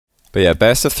But yeah,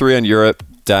 best of 3 on Europe.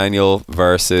 Daniel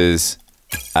versus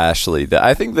Ashllxyy.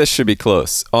 I think this should be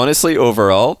close. Honestly,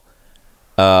 overall,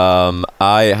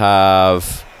 I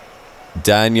have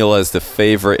Daniel as the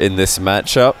favorite in this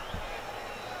matchup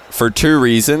for 2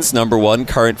 reasons. Number 1,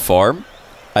 current form.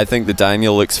 I think that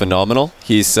Daniel looks phenomenal.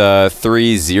 He's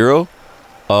 3-0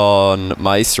 on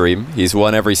my stream. He's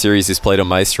won every series he's played on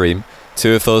my stream.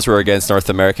 2 of those were against North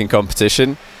American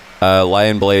competition,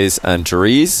 Lion Blaze and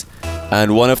Dries.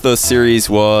 And 1 of those series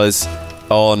was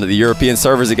on the European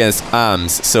servers against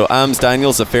AMS. So AMS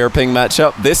Daniel's a fair ping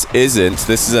matchup. This isn't.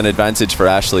 This is an advantage for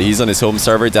Ashllxyy. He's on his home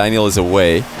server. Daniel is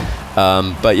away.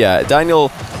 But yeah,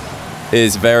 Daniel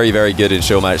is very, very good in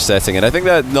Showmatch setting. And I think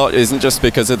that isn't just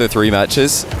because of the 3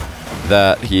 matches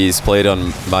that he's played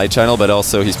on my channel, but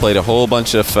also he's played a whole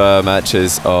bunch of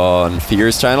matches on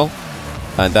Fear's channel.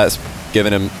 And that's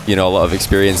given him, you know, a lot of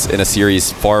experience in a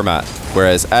series format.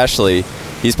 Whereas Ashllxyy,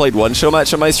 he's played 1 show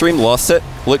match on my stream, lost it,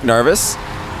 looked nervous.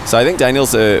 So I think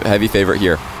Daniel's a heavy favorite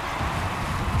here.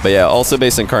 But yeah, also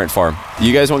based on current form.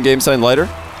 You guys want game sound lighter?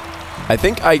 I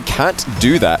think I can't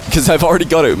do that because I've already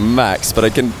got it max,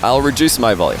 but I'll reduce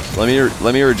my volume. Let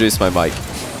me reduce my mic.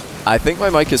 I think my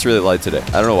mic is really loud today.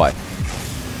 I don't know why.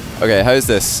 Okay, how's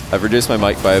this? I've reduced my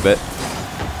mic by a bit.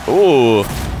 Ooh,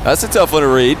 that's a tough one to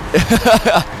read.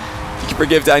 You can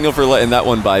forgive Daniel for letting that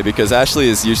one by because Ashllxyy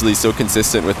is usually so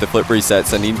consistent with the flip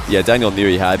resets, and yeah, Daniel knew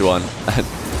he had one and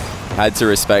had to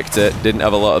respect it. Didn't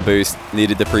have a lot of boost,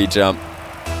 needed the pre-jump.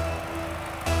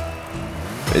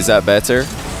 Is that better?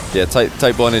 Yeah,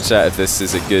 type 1 in chat if this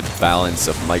is a good balance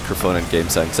of microphone and game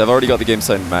sound, because I've already got the game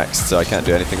sound maxed, so I can't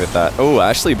do anything with that. Oh,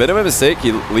 Ashllxyy, bit of a mistake.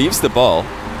 He leaves the ball.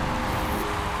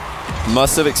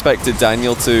 Must have expected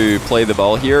Daniel to play the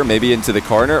ball here, maybe into the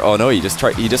corner. Oh no, he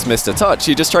just missed a touch.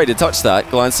 He just tried to touch that,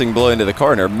 glancing blow into the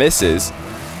corner, misses,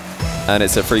 and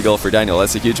it's a free goal for Daniel.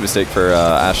 That's a huge mistake for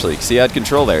Ashllxyy, because he had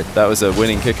control there. That was a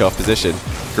winning kickoff position.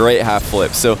 Great half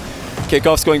flip. So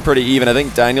kickoff's going pretty even. I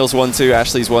think Daniel's 1-2,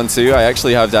 Ashllxyy's 1-2. I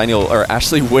actually have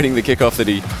Ashllxyy winning the kickoff that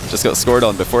he just got scored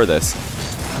on before this.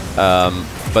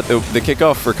 But the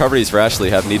kickoff recoveries for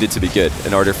Ashllxyy have needed to be good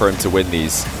in order for him to win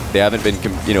these. They haven't been,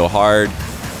 you know, hard,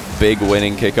 big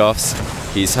winning kickoffs.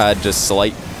 He's had just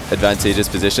slight advantageous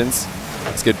positions.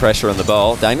 It's good pressure on the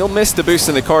ball. Daniel missed the boost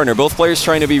in the corner. Both players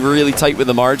trying to be really tight with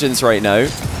the margins right now.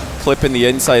 Clipping the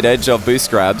inside edge of boost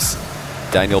grabs.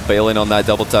 Daniel bailing on that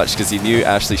double touch because he knew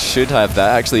Ashllxyy should have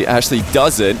that. Actually, Ashllxyy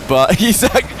doesn't, but he's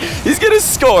going to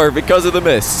score because of the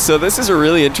miss. So this is a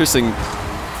really interesting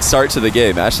start to the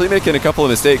game. Ashllxyy making a couple of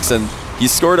mistakes, and he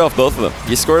scored off both of them.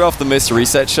 He scored off the missed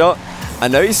reset shot,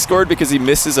 and now he's scored because he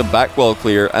misses a back wall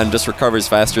clear and just recovers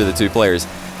faster than 2 players.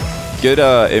 Good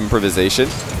improvisation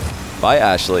by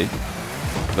Ashllxyy.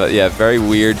 But yeah, very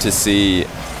weird to see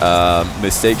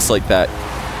mistakes like that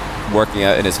working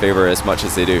out in his favor as much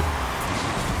as they do.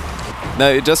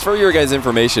 Now, just for your guys'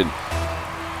 information,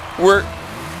 we're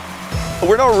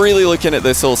not really looking at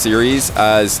this whole series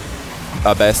as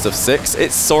a best of 6.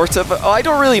 It's sort of, I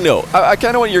don't really know. I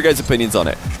kind of want your guys' opinions on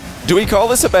it. Do we call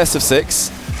this a best of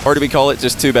 6, or do we call it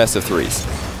just 2 best of 3s?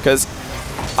 Because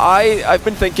I've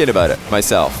been thinking about it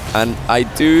myself, and I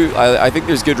think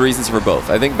there's good reasons for both.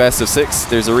 I think best of 6,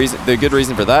 there's a reason. The good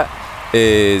reason for that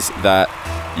is that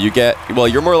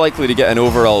you're more likely to get an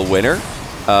overall winner.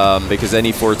 Because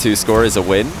any 4-2 score is a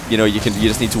win. You know, you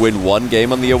just need to win 1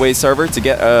 game on the away server to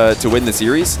get to win the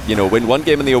series. You know, win 1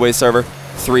 game on the away server,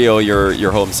 3-0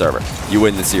 your home server. You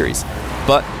win the series.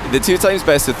 But the 2 times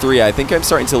best of 3, I think I'm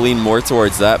starting to lean more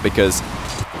towards that, because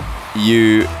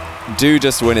you do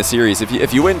just win a series.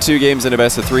 If you win 2 games in a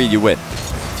best of 3, you win.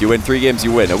 If you win 3 games,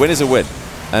 you win. A win is a win.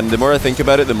 And the more I think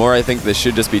about it, the more I think this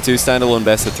should just be 2 standalone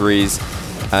best of 3s.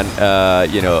 And,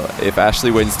 you know, if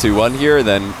Ashllxyy wins 2-1 here,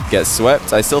 then gets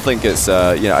swept, I still think it's,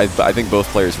 you know, I think both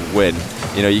players win.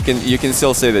 You know, you can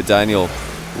still say that Daniel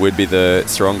would be the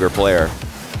stronger player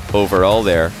overall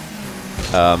there.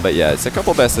 But yeah, it's a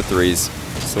couple best of 3s.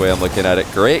 That's the way I'm looking at it.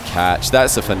 Great catch.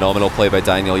 That's a phenomenal play by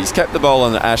Daniel. He's kept the ball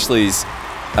on Ashllxyy's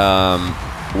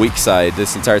weak side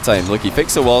this entire time. Look, he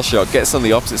fixed a wall shot, gets on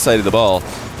the opposite side of the ball,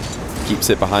 keeps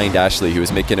it behind Ashllxyy, who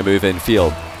was making a move in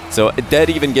field. So, a dead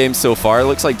even game so far.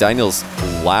 Looks like Daniel's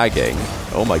lagging.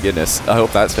 Oh my goodness. I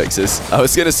hope that fixes. I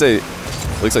was going to say,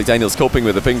 looks like Daniel's coping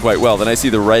with the ping quite well. Then I see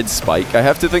the red spike. I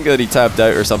have to think that he tabbed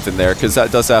out or something there, because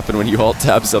that does happen when you alt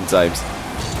tab sometimes.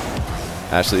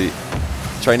 Ashllxyy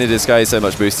trying to disguise how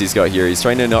much boost he's got here. He's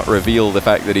trying to not reveal the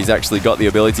fact that he's actually got the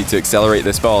ability to accelerate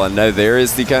this ball. And now there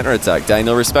is the counter-attack.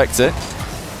 Daniel respects it.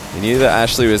 He knew that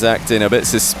Ashllxyy was acting a bit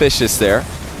suspicious there.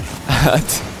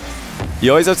 And you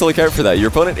always have to look out for that. Your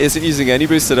opponent isn't using any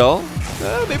boost at all.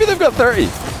 Maybe they've got 30.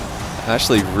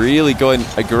 Ashllxyy really going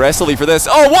aggressively for this.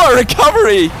 Oh, what a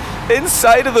recovery!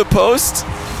 Inside of the post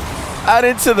and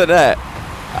into the net.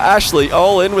 Ashllxyy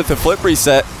all in with the flip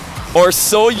reset. Or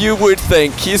so you would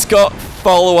think. He's got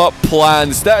follow-up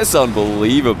plans. That's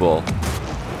unbelievable.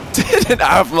 Didn't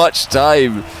have much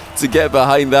time to get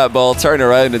behind that ball, turn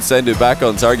around and send it back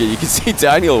on target. You can see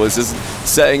Daniel was just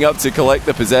setting up to collect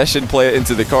the possession, play it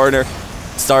into the corner,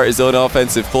 start his own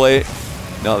offensive play.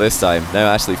 Not this time.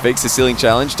 Now Ashllxyy fakes the ceiling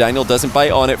challenge. Daniel doesn't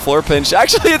bite on it. Floor pinch.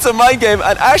 Actually, it's a mind game,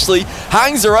 and Ashllxyy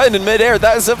hangs around in midair.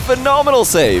 That is a phenomenal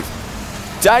save.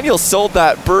 Daniel sold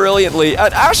that brilliantly,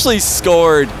 and Ashllxyy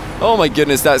scored. Oh my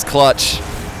goodness, that's clutch.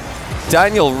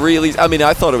 Daniel really... I mean,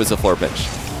 I thought it was a floor pinch.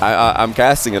 I'm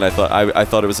casting it. I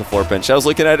thought it was a floor pinch. I was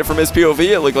looking at it from his POV.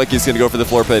 It looked like he's going to go for the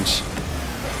floor pinch,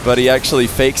 but he actually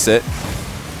fakes it.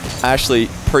 Ashllxyy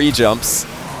pre-jumps,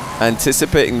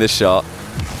 anticipating the shot,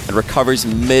 and recovers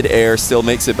mid-air, still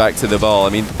makes it back to the ball.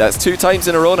 I mean, that's 2 times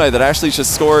in a row now that Ashllxyy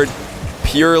just scored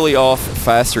purely off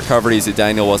fast recoveries that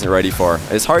Daniel wasn't ready for.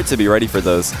 It's hard to be ready for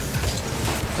those.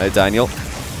 Now Daniel,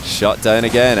 shot down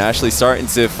again. Ashllxyy starting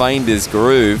to find his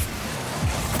groove.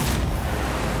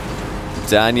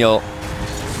 Daniel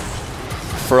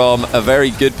from a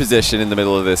very good position in the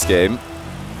middle of this game.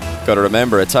 Got to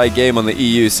remember, a tied game on the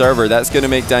EU server, that's going to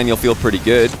make Daniel feel pretty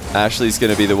good. Ashllxyy's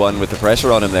going to be the one with the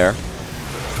pressure on him there.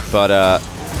 But,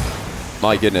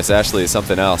 my goodness, Ashllxyy is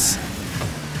something else.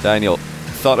 Daniel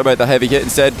thought about the heavy hit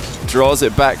instead, draws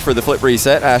it back for the flip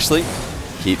reset. Ashllxyy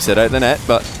keeps it out the net,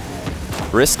 but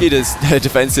risky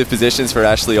defensive positions for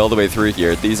Ashllxyy all the way through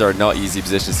here. These are not easy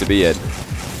positions to be in.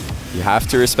 You have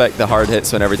to respect the hard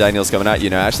hits whenever Daniel's coming at you.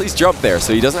 Now, Ashllxyy's jumped there,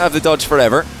 so he doesn't have the dodge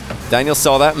forever. Daniel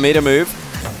saw that, made a move,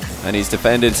 and he's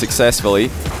defended successfully.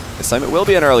 This time it will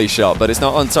be an early shot, but it's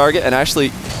not on target, and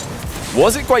Ashllxyy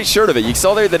wasn't quite sure of it. You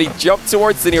saw there that he jumped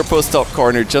towards the near post top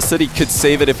corner just so that he could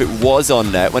save it if it was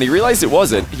on net. When he realized it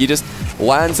wasn't, he just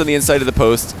lands on the inside of the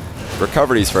post.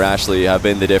 Recoveries for Ashllxyy have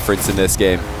been the difference in this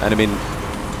game. And I mean,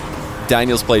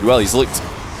 Daniel's played well. He's looked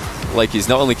like he's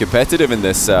not only competitive in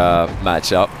this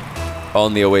matchup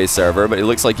on the away server, but it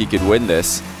looks like he could win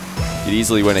this. He'd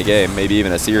easily win a game, maybe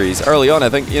even a series. Early on, I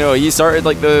think, you know, he started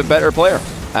like the better player.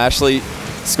 Ashllxyy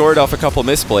scored off a couple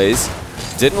misplays.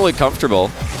 Didn't look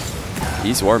comfortable.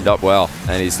 He's warmed up well,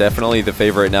 and he's definitely the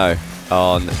favorite now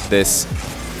on this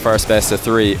first best of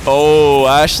 3. Oh,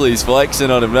 Ashllxyy's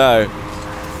flexing on him now.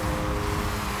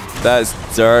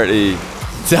 That's dirty.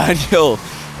 Daniel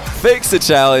fakes the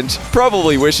challenge.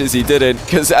 Probably wishes he didn't,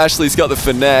 because Ashllxyy's got the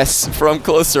finesse from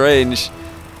close range.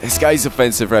 This guy's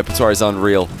offensive repertoire is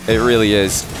unreal. It really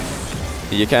is.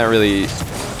 You can't really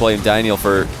blame Daniel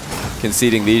for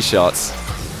conceding these shots.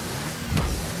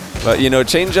 But, you know,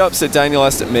 change-ups that Daniel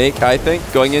has to make, I think,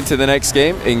 going into the next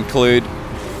game include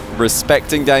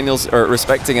respecting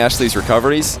Ashllxyy's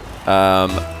recoveries,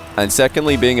 and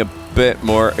secondly, being a bit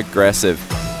more aggressive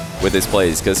with his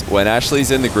plays. Because when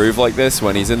Ashllxyy's in the groove like this,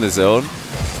 when he's in the zone,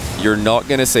 you're not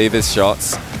going to save his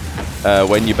shots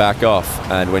when you back off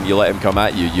and when you let him come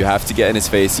at you. You have to get in his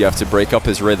face. You have to break up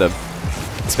his rhythm,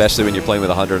 especially when you're playing with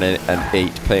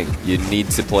 108 ping. You need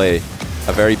to play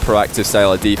a very proactive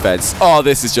style of defense. Oh,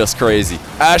 this is just crazy.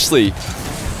 Ashllxyy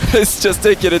is just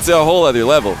taking it to a whole other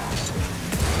level.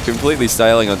 Completely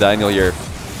styling on Daniel here.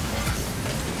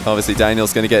 Obviously,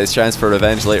 Daniel's going to get his chance for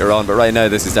revenge later on, but right now,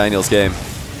 this is Daniel's game.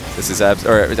 This is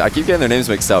I keep getting their names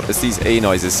mixed up. It's these A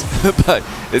noises, but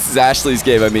this is Ashllxyy's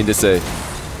game, I mean to say.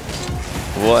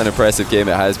 What an impressive game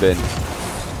it has been.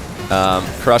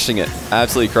 Crushing it.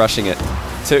 Absolutely crushing it.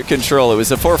 Took control. It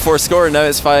was a 4-4 score, and now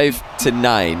it's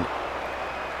 5-9.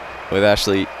 With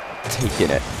Ashllxyy taking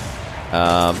it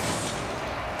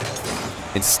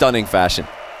in stunning fashion.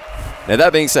 Now,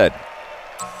 that being said,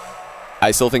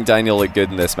 I still think Daniel looked good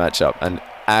in this matchup, and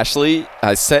Ashllxyy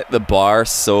has set the bar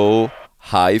so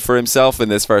high for himself in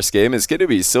this first game. It's going to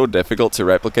be so difficult to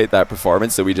replicate that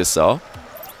performance that we just saw.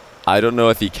 I don't know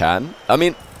if he can. I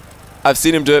mean, I've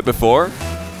seen him do it before,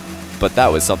 but that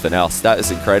was something else. That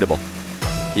is incredible.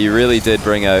 He really did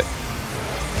bring out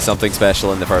something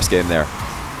special in the first game there.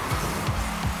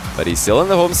 But he's still in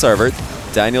the home server.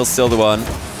 Daniel's still the one.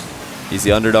 He's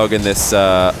the underdog in this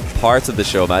part of the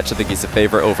show match. I think he's the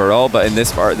favorite overall, but in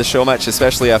this part of the show match,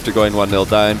 especially after going 1-0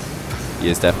 down, he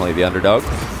is definitely the underdog.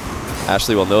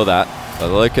 Ashllxyy will know that.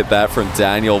 But look at that from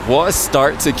Daniel. What a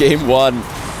start to game 1.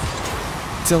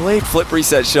 Delayed flip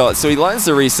reset shot. So he lands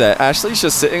the reset. Ashllxyy's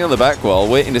just sitting on the back wall,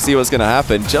 waiting to see what's going to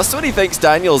happen. Just when he thinks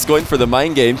Daniel's going for the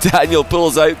mind game, Daniel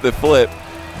pulls out the flip.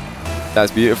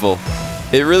 That's beautiful.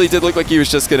 It really did look like he was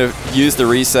just going to use the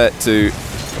reset to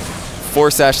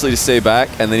force Ashllxyy to stay back,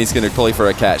 and then he's going to play for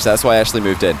a catch. That's why Ashllxyy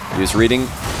moved in. He was reading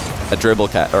a dribble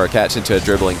or a catch into a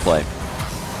dribbling play.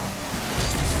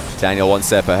 Daniel one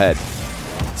step ahead.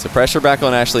 So pressure back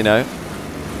on Ashllxyy now.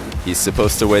 He's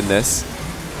supposed to win this.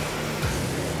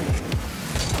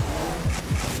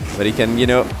 But he can, you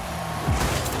know,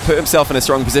 put himself in a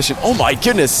strong position. Oh my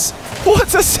goodness!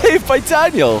 What a save by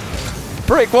Daniel!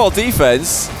 Brick wall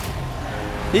defense.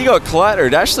 He got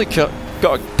clattered. Ashllxyy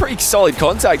got a pretty solid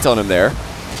contact on him there.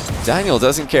 Daniel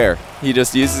doesn't care. He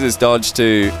just uses his dodge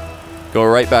to go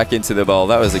right back into the ball.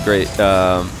 That was a great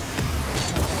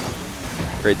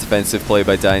great defensive play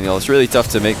by Daniel. It's really tough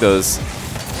to make those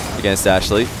against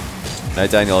Ashllxyy. Now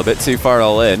Daniel a bit too far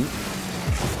all in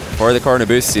for the corner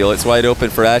boost steal. It's wide open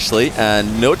for Ashllxyy,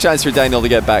 and no chance for Daniel to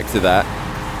get back to that.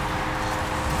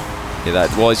 Yeah,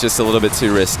 that was just a little bit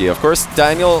too risky. Of course,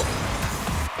 Daniel,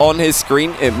 on his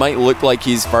screen, it might look like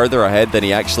he's further ahead than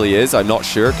he actually is. I'm not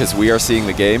sure, because we are seeing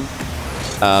the game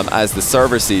as the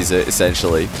server sees it,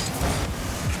 essentially.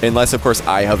 Unless, of course,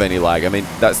 I have any lag. I mean,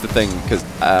 that's the thing, because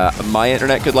my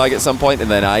internet could lag at some point, and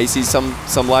then I see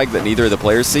some lag that neither of the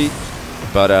players see.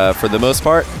 But for the most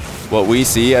part, what we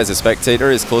see as a spectator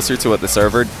is closer to what the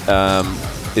server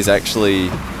is actually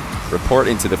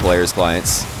reporting to the players'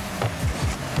 clients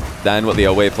than what the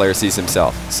away player sees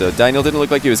himself. So Daniel didn't look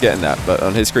like he was getting that, but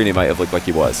on his screen he might have looked like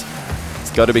he was.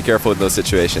 He's got to be careful in those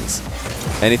situations.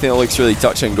 Anything that looks really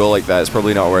touch and go like that is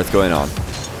probably not worth going on.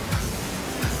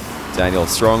 Daniel,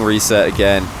 strong reset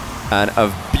again, and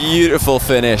a beautiful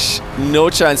finish. No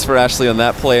chance for Ashllxyy on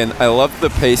that play, and I love the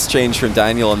pace change from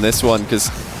Daniel on this one, because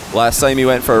last time he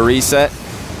went for a reset,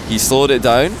 he slowed it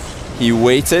down, he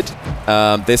waited.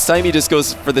 This time he just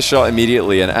goes for the shot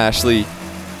immediately, and Ashllxyy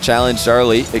challenged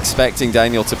early, expecting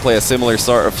Daniel to play a similar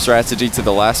sort of strategy to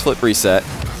the last flip reset.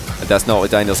 And that's not what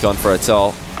Daniel's gone for at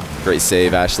all. Great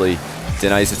save, Ashllxyy.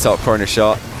 Denies the top corner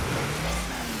shot.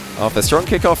 Off a strong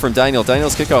kickoff from Daniel.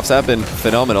 Daniel's kickoffs have been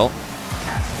phenomenal.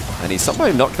 And he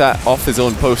somehow knocked that off his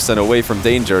own post and away from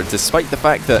danger, despite the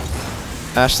fact that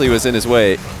Ashllxyy was in his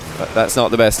way. But that's not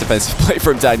the best defensive play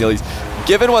from Daniel. He's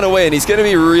given one away, and he's going to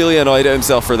be really annoyed at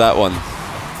himself for that one.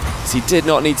 Because he did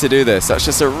not need to do this. That's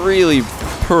just a really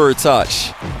poor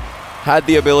touch. Had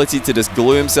the ability to just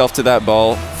glue himself to that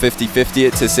ball, 50-50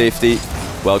 it to safety,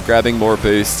 while grabbing more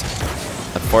boost.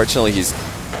 Unfortunately, he's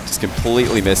just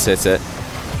completely mishit it.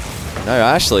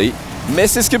 Now Ashllxyy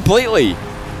misses completely.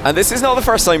 And this is not the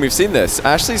first time we've seen this.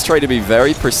 Ashllxyy's tried to be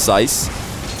very precise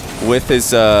with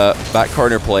his back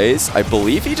corner plays. I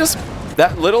believe he just...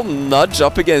 that little nudge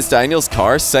up against Daniel's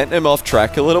car sent him off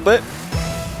track a little bit.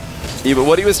 But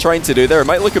what he was trying to do there, it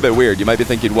might look a bit weird. You might be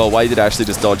thinking, well, why did Ashllxyy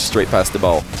just dodge straight past the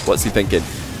ball? What's he thinking?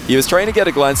 He was trying to get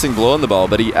a glancing blow on the ball,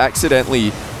 but he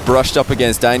accidentally brushed up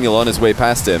against Daniel on his way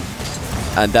past him.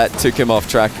 And that took him off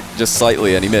track just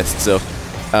slightly, and he missed. So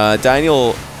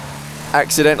Daniel,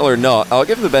 accidental or not, I'll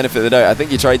give him the benefit of the doubt. I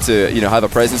think he tried to, you know, have a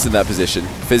presence in that position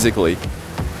physically.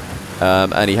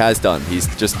 And he has done.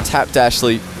 He's just tapped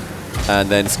Ashllxyy and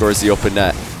then scores the open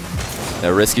net.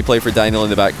 A risky play for Daniel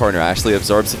in the back corner. Ashllxyy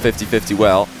absorbs the 50-50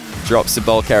 well, drops the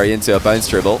ball carry into a bounce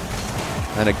dribble,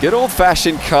 and a good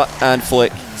old-fashioned cut and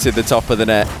flick to the top of the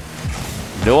net.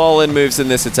 No all-in moves in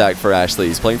this attack for Ashllxyy.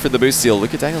 He's playing for the boost steal.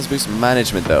 Look at Daniel's boost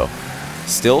management, though.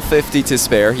 Still 50 to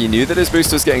spare. He knew that his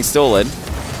boost was getting stolen,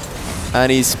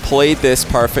 and he's played this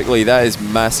perfectly. That is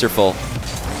masterful.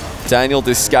 Daniel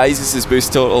disguises his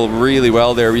boost total really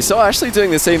well there. We saw Ashllxyy doing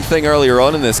the same thing earlier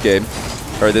on in this game,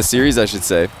 or this series, I should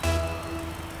say.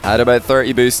 Had about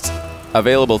 30 boost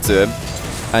available to him,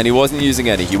 and he wasn't using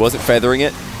any. He wasn't feathering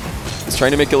it. He was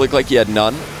trying to make it look like he had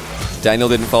none. Daniel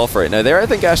didn't fall for it. Now there, I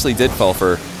think Ashllxyy did fall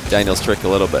for Daniel's trick a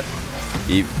little bit.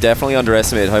 He definitely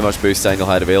underestimated how much boost Daniel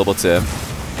had available to him.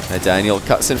 Now Daniel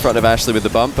cuts in front of Ashllxyy with the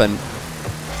bump and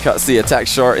cuts the attack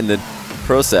short in the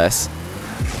process.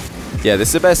 Yeah, this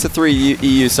is a best of 3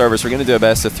 EU servers. We're going to do a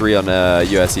best of 3 on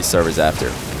USC servers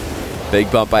after.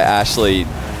 Big bump by Ashllxyy.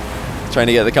 Trying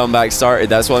to get the comeback started.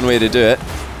 That's one way to do it.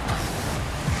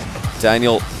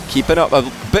 Daniel keeping up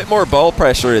a bit more ball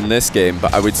pressure in this game,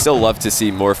 but I would still love to see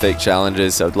more fake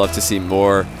challenges. I would love to see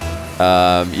more,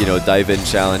 you know, dive-in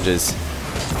challenges.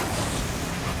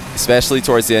 Especially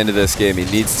towards the end of this game. He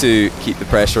needs to keep the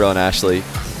pressure on Ashllxyy.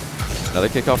 Another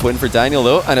kickoff win for Daniel,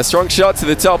 though, and a strong shot to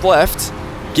the top left.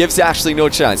 Gives Ashllxyy no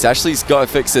chance. Ashllxyy's got to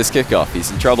fix this kickoff.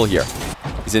 He's in trouble here.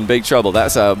 He's in big trouble.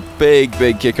 That's a big,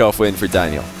 big kickoff win for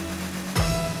Daniel.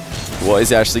 What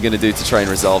is Ashllxyy going to do to try and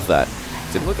resolve that?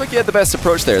 Didn't look like he had the best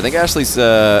approach there. I think Ashllxyy's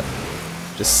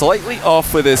just slightly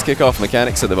off with his kickoff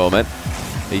mechanics at the moment.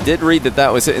 He did read that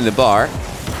that was hitting the bar,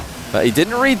 but he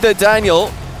didn't read that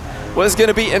Daniel was going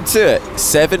to beat him to it.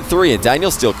 7-3, and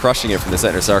Daniel's still crushing it from the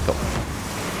center circle.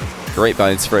 Great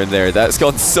bounce for him there. That's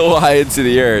gone so high into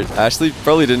the air. Ashllxyy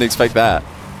probably didn't expect that.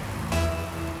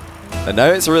 And now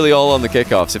it's really all on the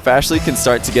kickoffs. If Ashllxyy can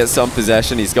start to get some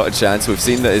possession, he's got a chance. We've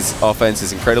seen that his offense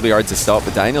is incredibly hard to stop,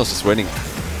 but Daniel's just winning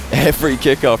every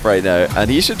kickoff right now. And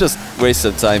he should just waste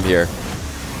some time here.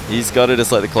 He's got to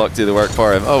just let the clock do the work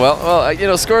for him. Oh, well, you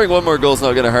know, scoring one more goal is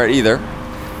not going to hurt either.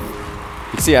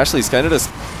 You can see Ashllxyy's kind of just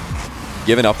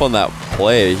giving up on that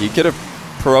play. He could have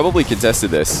probably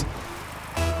contested this.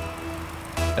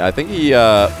 I think he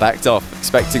backed off,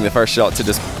 expecting the first shot to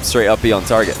just straight up be on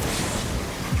target.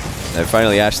 And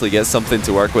finally Ashllxyy gets something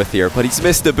to work with here, but he's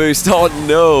missed the boost. Oh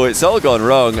no, it's all gone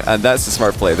wrong, and that's the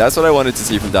smart play. That's what I wanted to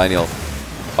see from Daniel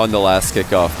on the last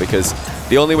kickoff, because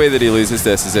the only way that he loses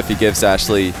this is if he gives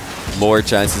Ashllxyy more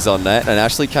chances on net, and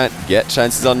Ashllxyy can't get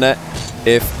chances on net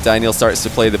if Daniel starts to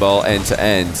play the ball end to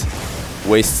end,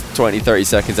 wastes 20-30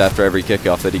 seconds after every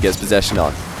kickoff that he gets possession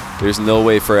on. There's no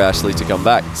way for Ashllxyy to come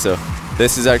back. So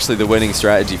this is actually the winning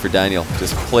strategy for Daniel.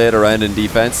 Just play it around in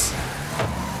defense.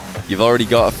 You've already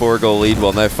got a 4-goal lead,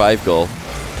 well now 5-goal.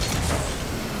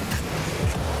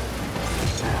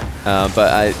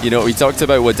 But you know, we talked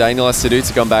about what Daniel has to do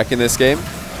to come back in this game.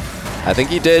 I think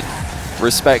he did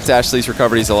respect Ashllxyy's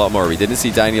recoveries a lot more. We didn't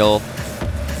see Daniel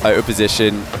out of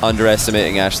position,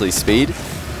 underestimating Ashllxyy's speed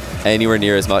anywhere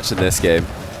near as much in this game.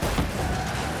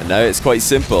 And now it's quite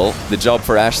simple. The job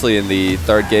for Ashllxyy in the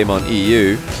third game on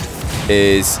EU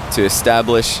is to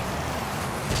establish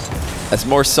a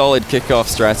more solid kickoff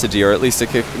strategy, or at least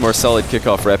a more solid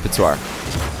kickoff repertoire.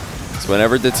 So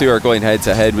whenever the two are going head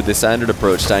to head with the standard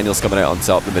approach, Daniel's coming out on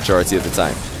top the majority of the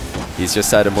time. He's just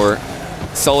had a more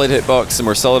solid hitbox, a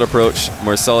more solid approach,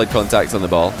 more solid contact on the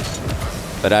ball.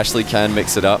 But Ashllxyy can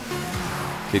mix it up.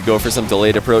 Could go for some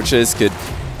delayed approaches, could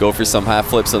go for some half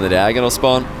flips on the diagonal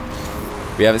spawn.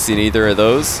 We haven't seen either of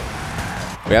those.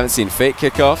 We haven't seen fake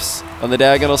kickoffs on the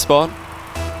diagonal spawn.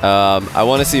 I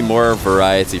want to see more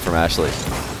variety from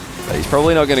Ashllxyy. But he's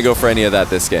probably not going to go for any of that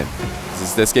this game.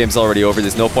 Since this game's already over,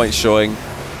 there's no point showing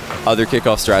other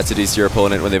kickoff strategies to your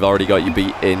opponent when they've already got you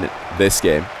beat in this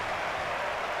game.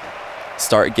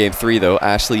 Start game 3 though,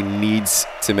 Ashllxyy needs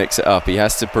to mix it up. He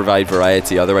has to provide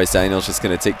variety, otherwise Daniel's just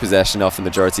going to take possession off the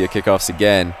majority of kickoffs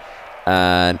again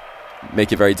and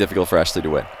make it very difficult for Ashllxyy to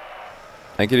win.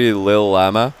 Thank you to Lil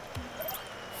Llama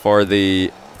for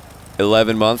the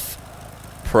 11-month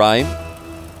Prime.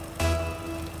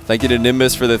 Thank you to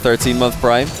Nimbus for the 13-month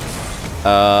Prime.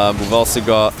 We've also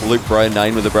got Luke Brown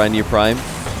 9 with a brand new Prime.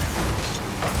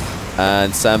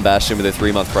 And Sam Bastion with a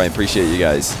 3-month Prime. Appreciate you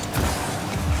guys.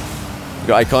 We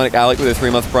got Iconic Alec with a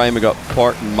 3-month Prime. We got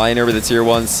Port Minor with a tier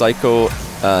 1. Psycho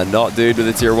Not Dude with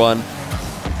a tier 1.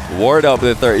 Ward Up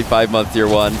with a 35-month tier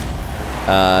 1.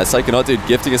 Psycho Not Dude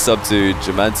gifting a sub to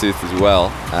Jamantooth as well.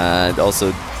 And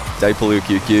also Daipalu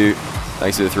QQ.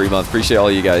 Thanks for the 3-month. Appreciate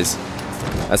all you guys.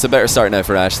 That's a better start now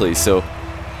for Ashllxyy. So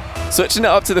switching it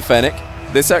up to the Fennec.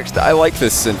 This actually, I like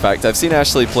this in fact. I've seen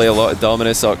Ashllxyy play a lot of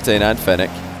Dominus, Octane and Fennec.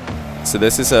 So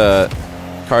this is a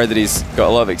card that he's got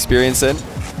a lot of experience in.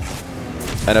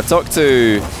 And I've talked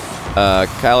to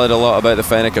Khaled a lot about the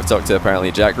Fennec. I've talked to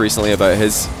apparently Jack recently about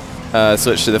his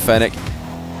switch to the Fennec.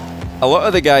 A lot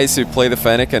of the guys who play the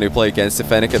Fennec and who play against the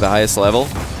Fennec at the highest level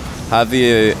have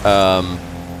the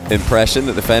impression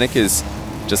that the Fennec is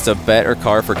just a better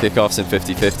car for kickoffs and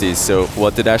 50-50s. So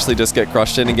what did Ashllxyy just get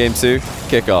crushed in game 2?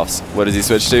 Kickoffs. What does he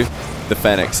switch to? The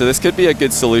Fennec. So this could be a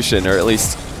good solution, or at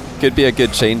least could be a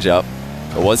good change up.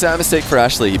 But was that a mistake for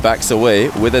Ashllxyy? He backs away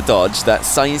with a dodge. That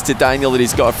signs to Daniel that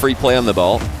he's got a free play on the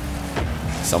ball.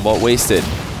 Somewhat wasted.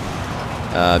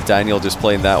 Daniel just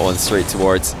playing that one straight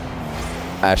towards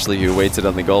Ashllxyy, who waited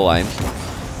on the goal line.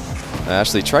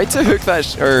 Ashllxyy tried to hook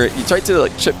that, or he tried to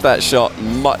like chip that shot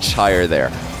much higher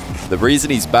there. The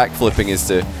reason he's backflipping is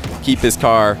to keep his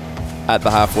car at the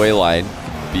halfway line.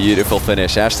 Beautiful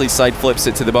finish. Ashllxyy side flips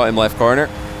it to the bottom left corner.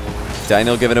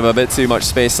 Daniel giving him a bit too much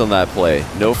space on that play.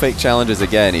 No fake challenges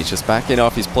again. He's just backing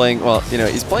off. He's playing, well, you know,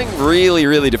 he's playing really,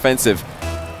 really defensive.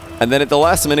 And then at the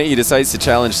last minute, he decides to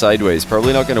challenge sideways.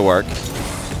 Probably not going to work.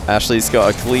 Ashllxyy's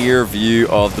got a clear view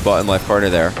of the bottom left corner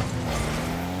there.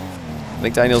 I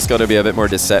think Daniel's got to be a bit more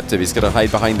deceptive. He's got to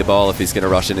hide behind the ball if he's going to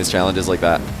rush in his challenges like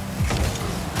that.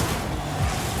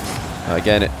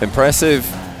 Again, impressive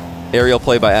aerial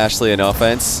play by Ashllxyy in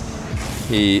offense.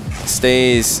 He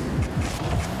stays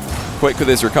quick with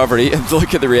his recovery, and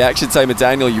look at the reaction time of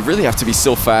Daniel. You really have to be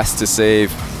so fast to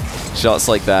save shots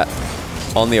like that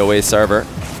on the away server.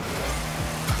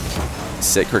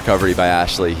 Sick recovery by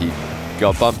Ashllxyy. He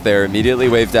got bumped there, immediately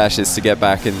wave dashes to get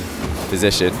back in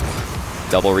position.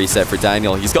 Double reset for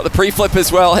Daniel. He's got the pre-flip as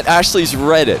well, and Ashllxyy's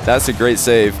read it. That's a great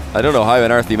save. I don't know how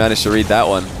on earth he managed to read that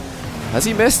one. Has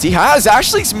he missed? He has!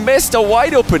 Ashllxyy's missed a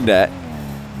wide open net.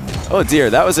 Oh dear,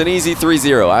 that was an easy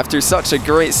 3-0 after such a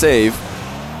great save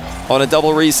on a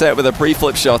double reset with a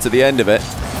pre-flip shot at the end of it.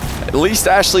 At least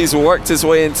Ashllxyy's worked his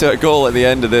way into a goal at the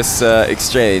end of this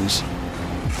exchange.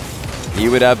 He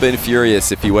would have been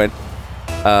furious if he went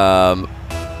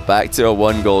back to a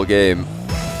 1-goal game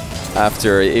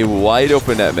after a wide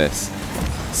open net miss.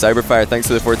 Cyberfire, thanks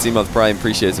for the 14-month prime.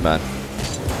 Appreciate it, man.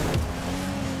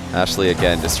 Ashllxyy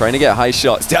again, just trying to get high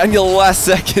shots. Daniel, last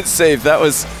second save. That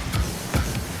was...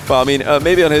 Well, I mean,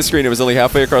 maybe on his screen it was only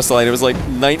halfway across the line. It was like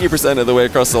 90% of the way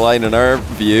across the line in our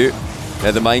view.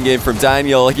 And the mind game from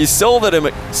Daniel. He sold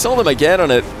him again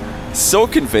on it. So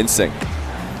convincing.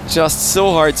 Just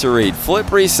so hard to read. Flip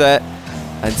reset.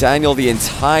 And Daniel the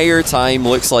entire time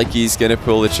looks like he's going to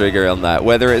pull the trigger on that.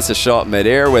 Whether it's a shot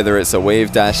mid-air, whether it's a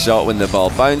wave dash shot when the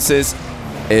ball bounces,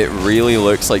 it really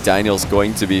looks like Daniel's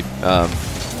going to be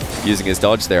using his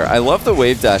dodge there. I love the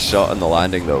wave dash shot on the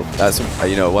landing though. That's,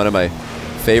 you know, one of my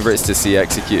favorites to see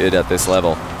executed at this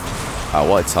level. Oh,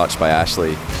 what a touch by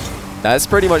Ashllxyy. That's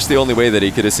pretty much the only way that he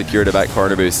could have secured a back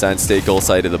corner boost and stay goal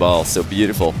side of the ball. So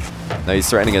beautiful. Now he's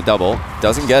threatening a double.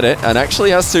 Doesn't get it. And actually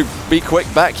has to be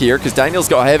quick back here because Daniel's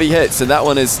got heavy hits. And that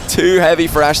one is too heavy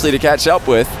for Ashllxyy to catch up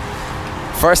with.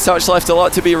 First touch left a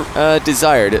lot to be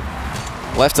desired.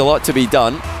 Left a lot to be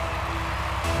done.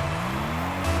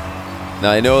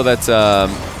 Now I know that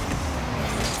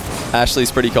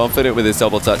Ashllxyy's pretty confident with his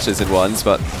double touches and ones,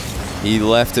 but he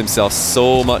left himself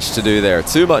so much to do there.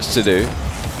 Too much to do.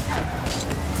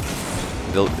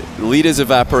 The lead is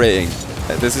evaporating.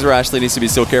 This is where Ashllxyy needs to be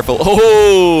so careful.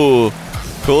 Oh!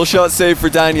 Cool shot save for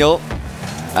Daniel.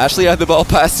 Ashllxyy had the ball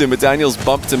past him, but Daniel's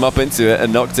bumped him up into it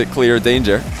and knocked it clear of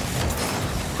danger.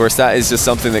 Of course, that is just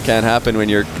something that can happen when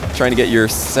you're trying to get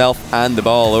yourself and the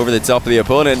ball over the top of the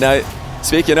opponent. Now,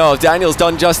 speaking of, Daniel's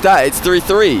done just that. It's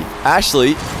 3-3.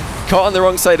 Ashllxyy caught on the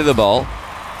wrong side of the ball.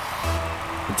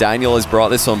 Daniel has brought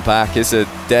this one back. It's a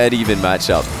dead even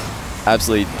matchup.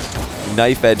 Absolutely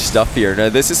knife edge stuff here. Now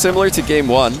this is similar to game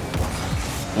 1.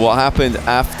 What happened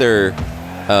after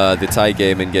the tie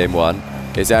game in game 1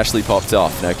 is Ashllxyy popped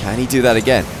off. Now can he do that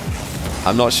again?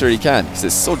 I'm not sure he can because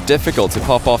it's so difficult to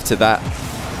pop off to that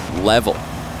level.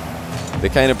 The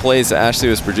kind of plays that Ashllxyy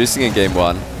was producing in game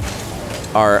 1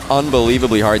 are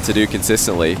unbelievably hard to do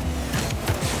consistently.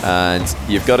 And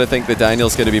you've got to think that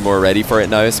Daniel's going to be more ready for it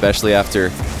now, especially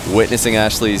after witnessing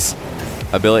Ashllxyy's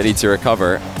ability to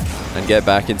recover and get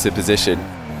back into position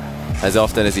as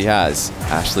often as he has.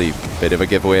 Ashllxyy, bit of a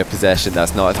giveaway of possession.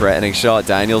 That's not a threatening shot.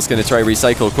 Daniel's going to try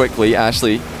recycle quickly.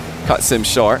 Ashllxyy cuts him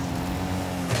short.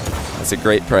 That's a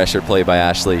great pressure play by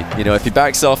Ashllxyy. You know, if he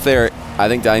backs off there, I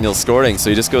think Daniel's scoring, so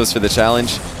he just goes for the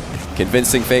challenge.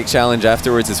 Convincing fake challenge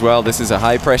afterwards as well. This is a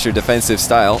high pressure defensive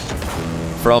style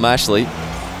from Ashllxyy.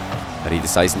 But he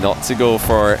decides not to go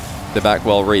for the back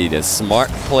wall read. A smart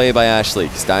play by Ashllxyy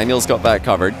because Daniel's got that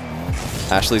covered.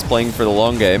 Ashllxyy's playing for the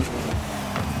long game.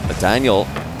 But Daniel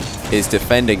is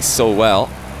defending so well.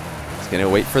 He's going to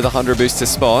wait for the 100 boost to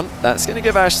spawn. That's going to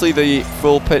give Ashllxyy the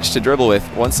full pitch to dribble with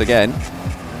once again.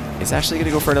 Is Ashllxyy going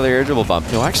to go for another air dribble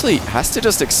bump? No, actually has to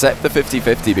just accept the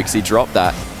 50-50 because he dropped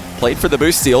that. Played for the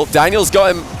boost steal. Daniel's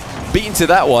got him beaten to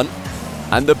that one.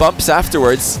 And the bumps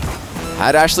afterwards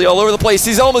had Ashllxyy all over the place.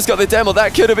 He's almost got the demo.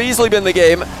 That could have easily been the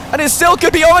game. And it still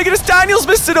could be. Oh my goodness, Daniel's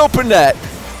missed an open net.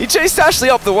 He chased Ashllxyy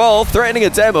up the wall, threatening a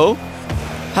demo.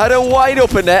 Had a wide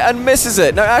open net and misses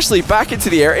it. Now Ashllxyy back into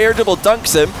the air. Air dribble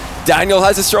dunks him. Daniel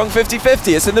has a strong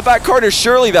 50-50. It's in the back corner.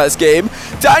 Surely that's game.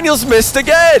 Daniel's missed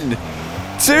again.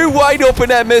 2 wide open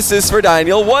net misses for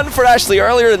Daniel. 1 for Ashllxyy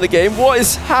earlier in the game. What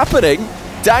is happening?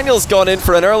 Daniel's gone in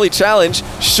for an early challenge.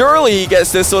 Surely he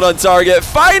gets this one on target.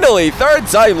 Finally,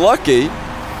 3rd time lucky.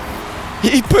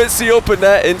 He puts the open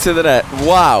net into the net.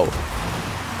 Wow.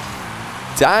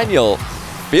 Daniel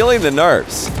feeling the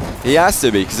nerves. He has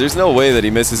to be, because there's no way that he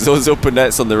misses those open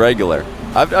nets on the regular.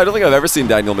 I don't think I've ever seen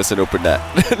Daniel miss an open net.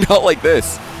 Not like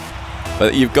this.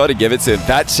 But you've got to give it to him.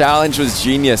 That challenge was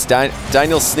genius.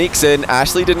 Daniel sneaks in.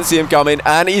 Ashllxyy didn't see him coming,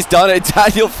 and he's done it.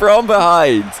 Daniel from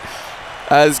behind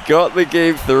has got the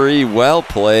game 3. Well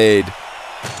played.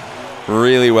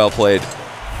 Really well played.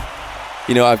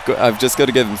 You know, I've just got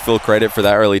to give him full credit for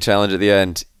that early challenge at the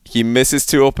end. He misses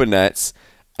 2 open nets,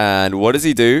 and what does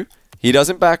he do? He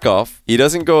doesn't back off. He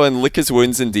doesn't go and lick his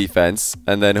wounds in defense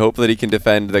and then hope that he can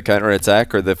defend the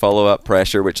counter-attack or the follow-up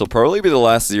pressure, which will probably be the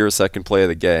last 0-second play of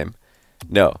the game.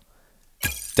 No.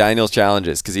 Daniel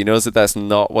challenges because he knows that that's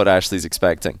not what Ashllxyy's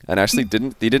expecting. And Ashllxyy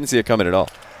didn't see it coming at all.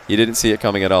 He didn't see it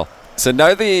coming at all. So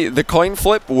now the coin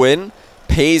flip win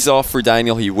pays off for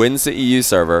Daniel. He wins the EU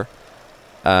server.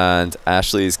 and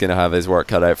Ashllxyy is going to have his work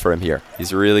cut out for him here.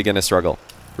 He's really going to struggle.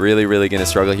 Really, really going to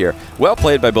struggle here. Well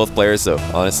played by both players, though,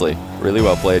 honestly. Really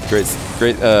well played. Great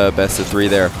best of 3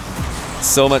 there.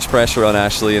 So much pressure on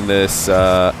Ashllxyy in this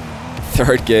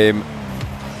third game.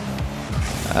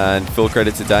 And full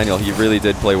credit to Daniel. He really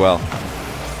did play well.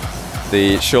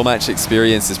 The Showmatch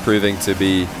experience is proving to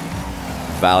be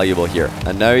valuable here.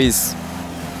 And now he's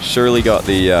surely got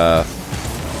the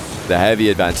heavy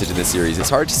advantage in this series. It's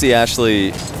hard to see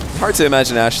Ashllxyy, hard to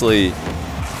imagine Ashllxyy.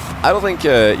 I don't think,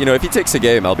 you know, if he takes a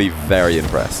game, I'll be very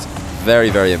impressed.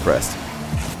 Very, very impressed.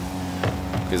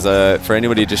 Because for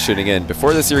anybody just tuning in,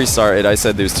 before the series started, I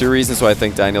said there's 2 reasons why I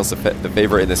think Daniel's the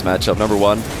favorite in this matchup. Number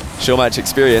 1, Showmatch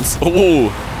experience. Oh,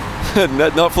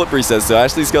 not Flippery says so.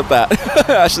 Ashllxyy's got that.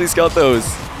 Ashllxyy's got those.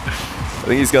 I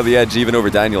think he's got the edge even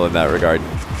over Daniel in that regard.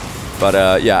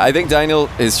 But yeah, I think Daniel,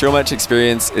 his Showmatch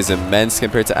experience is immense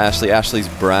compared to Ashllxyy. Ashllxyy's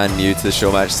brand new to the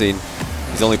Showmatch scene.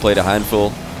 He's only played a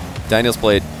handful. Daniel's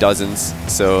played dozens,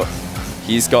 so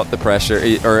he's got the pressure,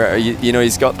 or you know,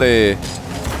 he's got the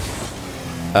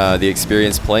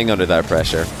experience playing under that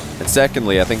pressure. And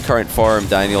secondly, I think current form,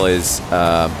 Daniel is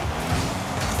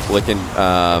looking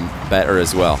better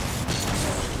as well.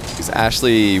 Because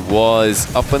Ashllxyy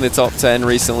was up in the top 10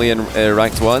 recently in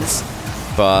ranked ones,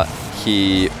 but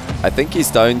I think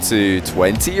he's down to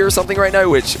 20 or something right now,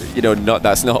 which, you know,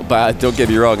 that's not bad. Don't get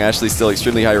me wrong, Ashllxyy's still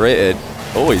extremely high rated.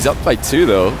 Oh, he's up by 2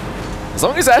 though. As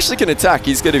long as Ashllxyy can attack,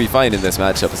 he's going to be fine in this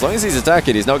matchup. As long as he's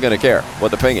attacking, he's not going to care what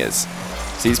the ping is.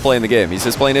 So he's playing the game. He's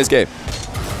just playing his game.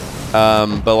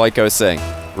 But like I was saying,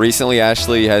 recently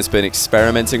Ashllxyy has been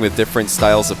experimenting with different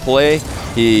styles of play.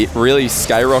 He really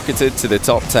skyrocketed to the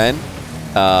top 10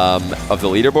 of the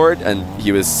leaderboard, and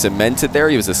he was cemented there.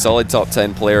 He was a solid top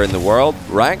 10 player in the world,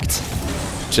 ranked.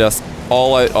 Just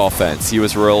all-out offense. He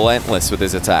was relentless with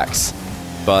his attacks.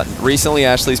 But recently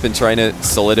Ashllxyy's been trying to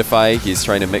solidify. He's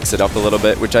trying to mix it up a little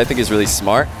bit, which I think is really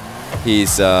smart.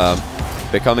 He's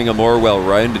becoming a more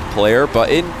well-rounded player, but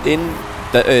in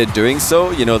doing so,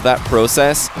 you know, that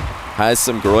process has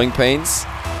some growing pains,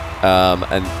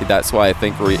 and that's why I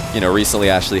think you know, recently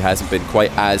Ashllxyy hasn't been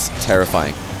quite as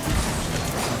terrifying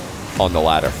on the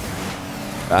ladder.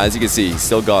 As you can see, he's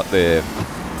still got the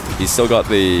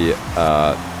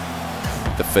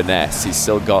finesse. He's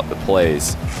still got the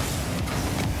plays.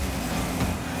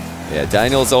 Yeah,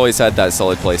 Daniel's always had that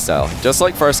solid playstyle. Just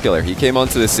like FairJame, he came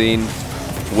onto the scene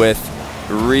with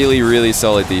really, really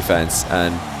solid defense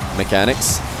and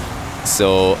mechanics.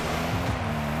 So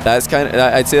that's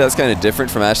I'd say that's kind of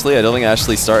different from Ashllxyy. I don't think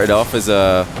Ashllxyy started off as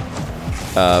a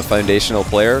foundational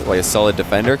player, like a solid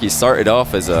defender. He started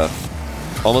off as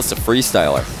almost a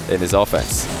freestyler in his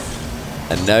offense.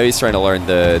 And now he's trying to learn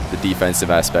the defensive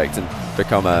aspect and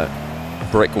become a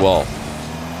brick wall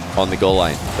on the goal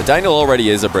line. But Daniel already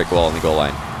is a brick wall on the goal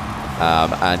line.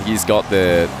 And he's got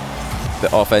the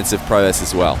offensive prowess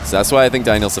as well. So that's why I think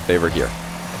Daniel's the favorite here.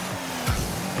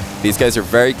 These guys are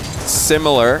very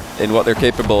similar in what they're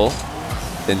capable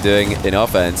in doing in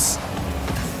offense.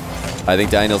 I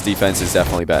think Daniel's defense is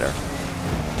definitely better.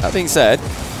 That being said,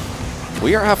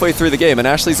 we are halfway through the game and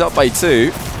Ashllxyy's up by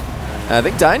 2. And I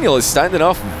think Daniel is standing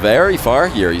off very far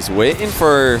here. He's waiting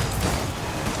for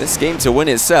this game to win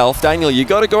itself. Daniel, you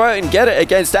got to go out and get it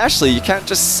against Ashllxyy. You can't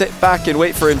just sit back and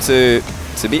wait for him to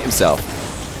beat himself.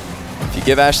 If you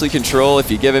give Ashllxyy control,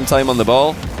 if you give him time on the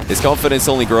ball, his confidence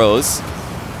only grows.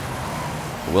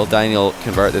 Will Daniel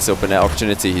convert this open net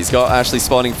opportunity? He's got Ashllxyy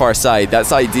spawning far side.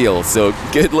 That's ideal. So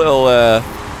good little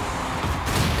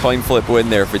coin flip win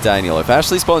there for Daniel. If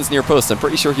Ashllxyy spawns near post, I'm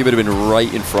pretty sure he would have been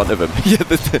right in front of him. Yeah,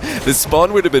 the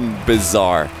spawn would have been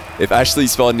bizarre. If Ashllxyy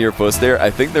spawned near post there,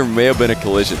 I think there may have been a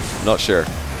collision. Not sure.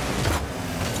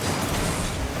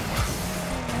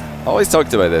 Always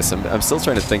talked about this. I'm still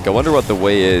trying to think. I wonder what the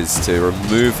way is to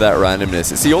remove that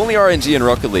randomness. It's the only RNG in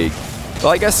Rocket League. Well,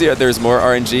 I guess there's more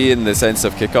RNG in the sense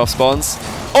of kickoff spawns.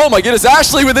 Oh my goodness,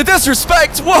 Ashllxyy with the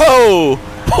disrespect! Whoa!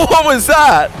 What was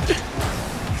that?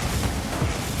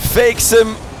 Fakes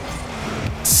him,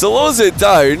 slows it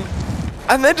down,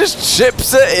 and then just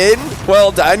chips it in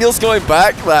while Daniel's going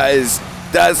back.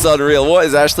 That's unreal. What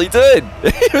is Ashllxyy doing?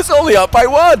 He was only up by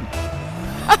 1.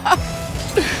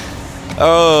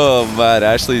 Oh man,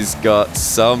 Ashllxyy's got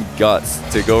some guts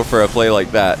to go for a play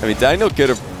like that. I mean, Daniel could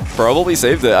have probably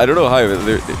saved it. I don't know how.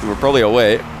 We're probably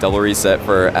away. Double reset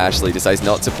for Ashllxyy. Decides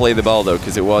not to play the ball though,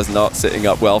 because it was not sitting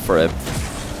up well for him.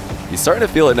 He's starting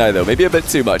to feel it now though. Maybe a bit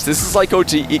too much. This is like OG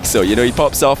Ixo. You know, he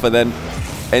pops off and then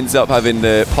ends up having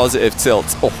the positive tilt.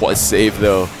 Oh, what a save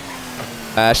though.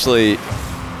 Ashllxyy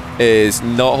is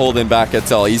not holding back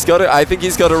at all. He's got to, I think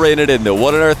he's got to rein it in though.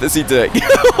 What on earth is he doing?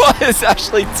 What is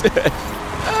Ashllxyy doing?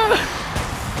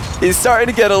 He's starting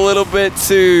to get a little bit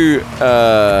too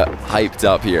hyped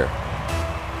up here.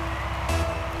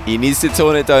 He needs to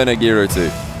tone it down a gear or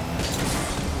two.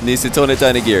 Needs to tone it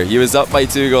down a gear. He was up by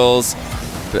 2 goals.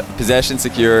 Possession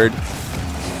secured.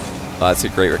 Oh, that's a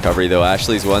great recovery though.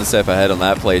 Ashllxyy's 1 step ahead on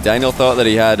that play. Daniel thought that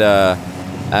he had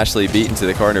Ashllxyy beaten to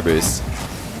the corner boost.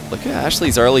 Look at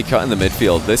Ashllxyy's early cut in the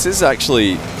midfield. This is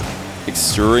actually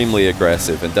extremely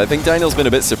aggressive, and I think Daniel's been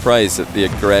a bit surprised at the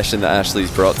aggression that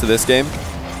Ashllxyy's brought to this game.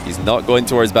 He's not going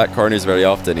towards back corners very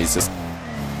often. He's just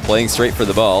playing straight for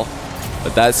the ball.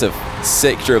 But that's a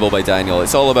sick dribble by Daniel.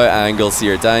 It's all about angles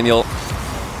here. Daniel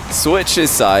switches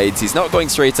sides. He's not going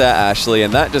straight at Ashllxyy,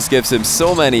 and that just gives him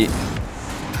so many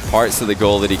parts of the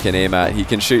goal that he can aim at. He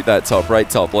can shoot that top right,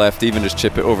 top left, even just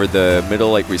chip it over the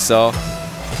middle like we saw.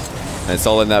 And it's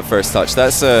all in that first touch.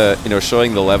 That's you know,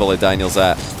 showing the level that Daniel's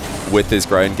at with his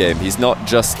ground game. He's not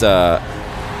just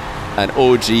an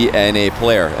OG NA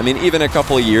player. I mean, even a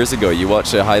couple of years ago, you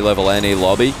watch a high-level NA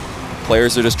lobby,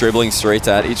 players are just dribbling straight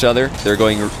at each other. They're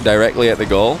going directly at the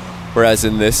goal. Whereas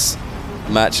in this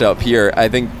matchup here, I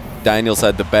think Daniel's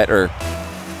had the better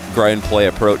ground play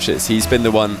approaches. He's been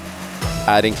the one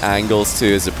adding angles to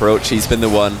his approach. He's been the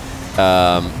one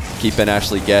keeping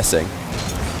Ashllxyy guessing.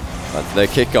 But the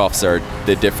kickoffs are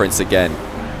the difference again.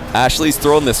 Ashllxyy's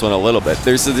thrown this one a little bit.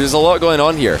 There's a lot going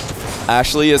on here.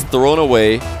 Ashllxyy has thrown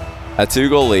away a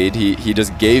 2-goal lead. He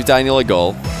just gave Daniel a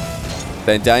goal.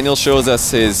 Then Daniel shows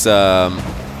us his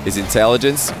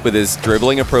intelligence with his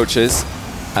dribbling approaches,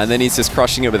 and then he's just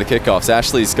crushing it with the kickoffs.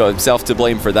 Ashllxyy's got himself to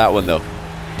blame for that one though.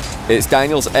 It's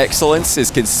Daniel's excellence,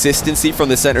 his consistency from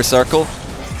the center circle,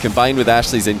 combined with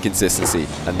Ashllxyy's inconsistency.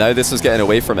 And now this was getting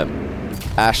away from him.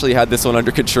 Ashllxyy had this one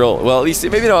under control. Well, at least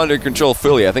maybe not under control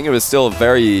fully. I think it was still a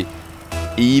very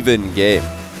even game.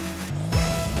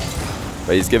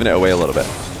 But he's giving it away a little bit.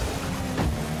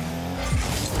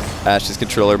 Ash's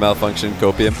controller malfunction,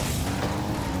 copium.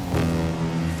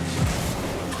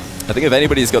 I think if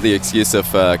anybody's got the excuse of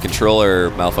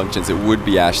controller malfunctions, it would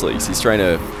be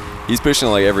Ashllxyy. He's pushing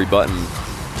like every button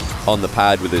on the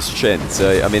pad with his chin.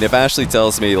 So, I mean, if Ashllxyy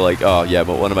tells me like, oh yeah,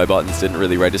 but one of my buttons didn't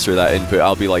really register that input,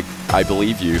 I'll be like, I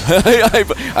believe you.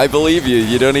 I believe you.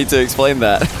 You don't need to explain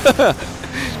that.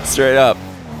 Straight up.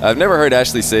 I've never heard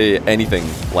Ashllxyy say anything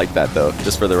like that though,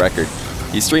 just for the record.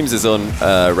 He streams his own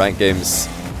ranked games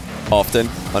often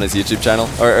on his YouTube channel,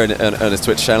 or on his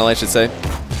Twitch channel, I should say.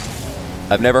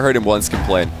 I've never heard him once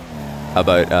complain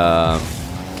about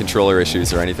controller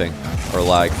issues or anything, or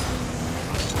lag.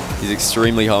 He's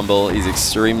extremely humble. He's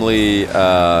extremely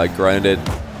grounded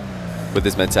with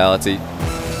his mentality.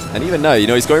 And even now, you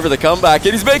know, he's going for the comeback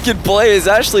and he's making plays.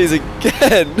 Ashllxyy's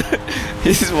again.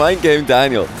 He's mind game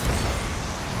Daniel.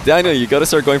 Daniel, you got to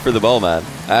start going for the ball, man.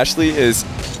 Ashllxyy is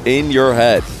in your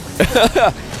head.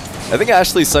 I think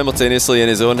Ashllxyy's simultaneously in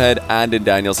his own head and in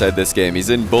Daniel's head this game. He's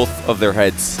in both of their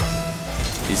heads.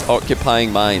 He's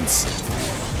occupying minds.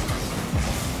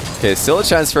 Okay, still a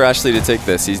chance for Ashllxyy to take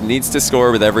this. He needs to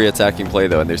score with every attacking play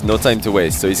though, and there's no time to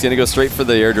waste. So he's going to go straight for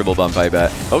the air dribble bump, I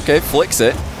bet. Okay, flicks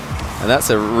it. And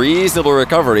that's a reasonable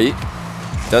recovery.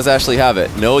 Does Ashllxyy have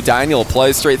it? No, Daniel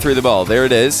plows straight through the ball. There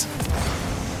it is.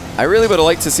 I really would have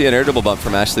liked to see an air dribble bump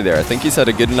from Ashllxyy there. I think he's had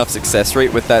a good enough success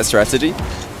rate with that strategy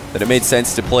that it made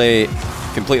sense to play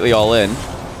completely all in.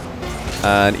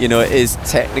 And, you know, it is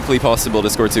technically possible to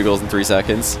score 2 goals in 3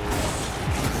 seconds.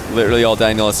 Literally all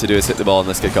Daniel has to do is hit the ball in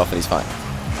this kickoff and he's fine.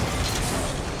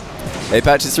 Hey,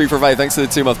 Patches345, thanks for the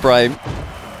 2-month Prime.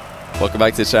 Welcome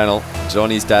back to the channel.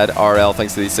 Johnny's dad, RL,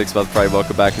 thanks for the 6-month Prime.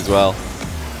 Welcome back as well.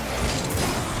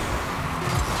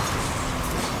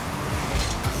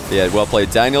 Yeah, well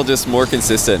played. Daniel just more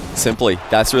consistent, simply.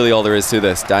 That's really all there is to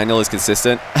this. Daniel is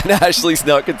consistent, and Ashllxyy's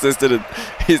not consistent.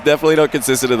 He's definitely not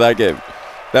consistent in that game.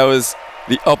 That was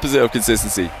the opposite of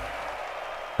consistency.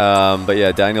 But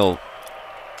yeah, Daniel,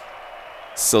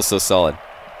 so solid.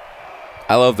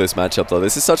 I love this matchup though.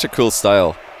 This is such a cool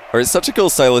style, or it's such a cool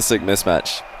stylistic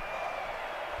mismatch.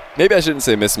 Maybe I shouldn't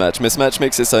say mismatch. Mismatch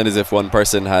makes it sound as if one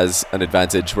person has an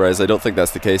advantage, whereas I don't think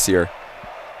that's the case here.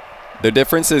 The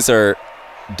differences are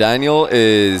Daniel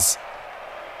is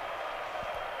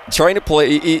trying to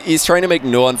play. He's trying to make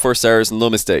no unforced errors and no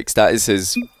mistakes. That is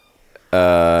his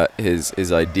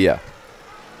idea.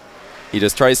 He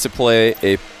just tries to play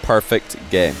a perfect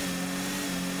game.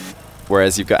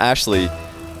 Whereas you've got Ashllxyy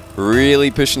really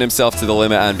pushing himself to the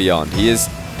limit and beyond. He is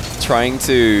trying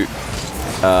to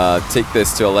take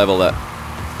this to a level that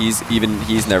he's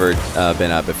never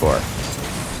been at before.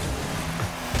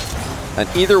 And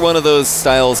either one of those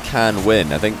styles can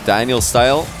win. I think Daniel's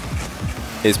style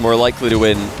is more likely to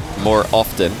win more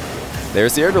often.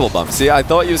 There's the air dribble bump. See, I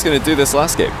thought he was going to do this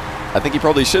last game. I think he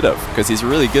probably should have, because he's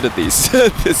really good at these.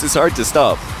 This is hard to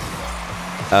stop.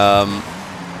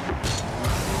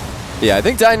 Yeah, I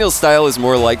think Daniel's style is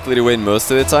more likely to win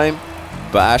most of the time,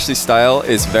 but Ashllxyy's style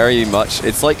is very much,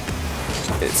 it's like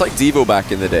Devo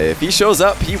back in the day. If he shows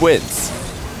up, he wins,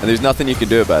 and there's nothing you can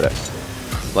do about it.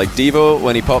 Like Devo,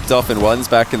 when he popped off in ones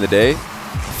back in the day,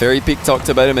 Fairy Peak talked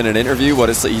about him in an interview.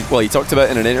 He talked about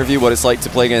in an interview what it's like to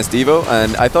play against Devo,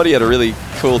 and I thought he had a really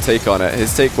cool take on it.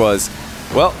 His take was,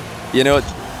 well, you know,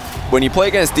 when you play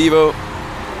against Devo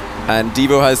and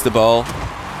Devo has the ball,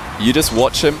 you just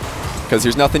watch him, because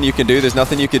there's nothing you can do. There's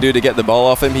nothing you can do to get the ball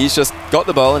off him. He's just got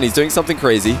the ball and he's doing something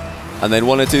crazy, and then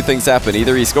one of two things happen.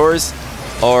 Either he scores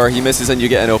or he misses and you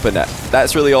get an open net.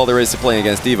 That's really all there is to playing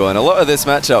against Devo, and a lot of this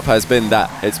matchup has been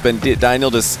that. It's been Daniel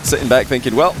just sitting back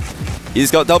thinking, well,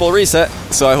 he's got double reset,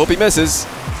 so I hope he misses.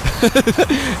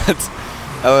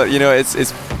 You know,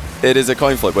 it is a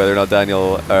coin flip whether or not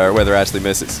whether Ashllxyy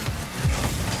misses.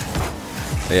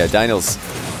 But yeah, Daniel's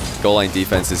goal line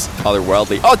defense is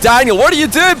otherworldly. Oh, Daniel, what are you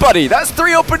doing, buddy? That's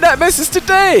 3 open net misses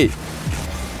today.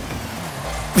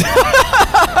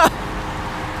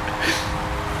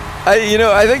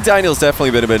 I think Daniel's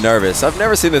definitely been a bit nervous. I've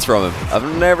never seen this from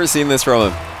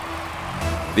him.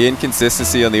 The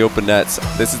inconsistency on the open nets.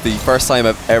 This is the first time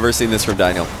I've ever seen this from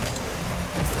Daniel.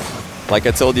 Like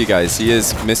I told you guys, he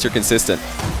is Mr. Consistent.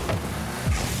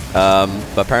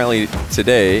 But apparently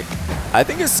today, I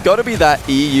think it's got to be that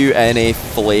EUNA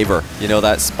flavor. You know,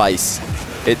 that spice.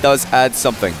 It does add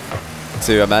something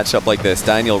to a matchup like this.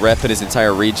 Daniel repping his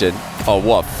entire region. Oh,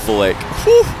 what a flick.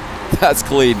 Whew, that's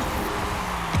clean.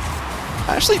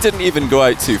 Ashllxyy didn't even go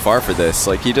out too far for this.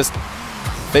 Like, he just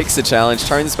fakes the challenge,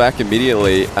 turns back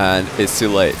immediately, and it's too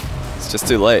late. It's just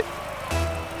too late.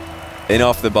 In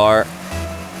off the bar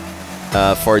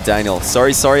for Daniel.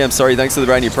 Sorry, I'm sorry. Thanks for the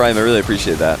brand new Prime. I really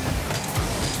appreciate that.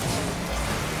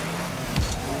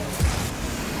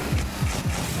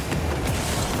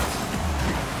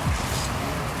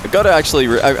 I've got to actually,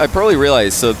 I probably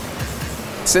realized, so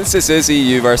since this is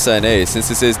EU versus NA, since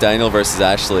this is Daniel versus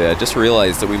Ashllxyy, I just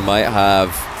realized that we might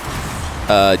have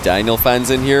Daniel fans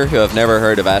in here who have never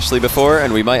heard of Ashllxyy before,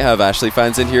 and we might have Ashllxyy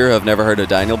fans in here who have never heard of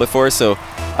Daniel before. So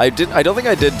I don't think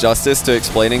I did justice to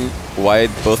explaining why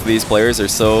both of these players are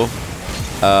so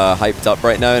hyped up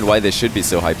right now and why they should be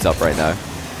so hyped up right now.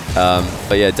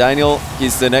 But yeah, Daniel,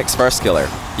 he's the next first killer.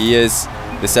 He is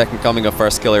the second coming of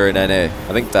first killer in NA.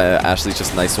 I think Ashllxyy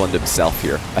just nice one to himself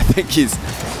here. I think he's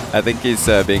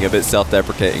being a bit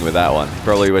self-deprecating with that one.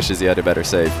 Probably wishes he had a better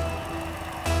save.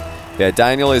 Yeah,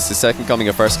 Daniel is the second coming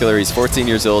of first killer. He's 14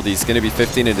 years old. He's going to be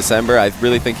 15 in December. I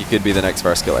really think he could be the next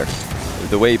first killer.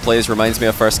 The way he plays reminds me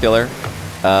of first killer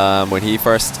when he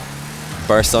first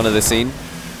burst onto the scene.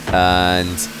 And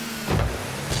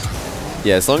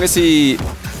yeah, as long as he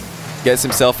gets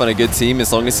himself on a good team,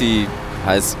 as long as he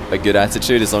has a good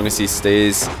attitude, as long as he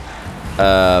stays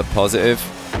positive,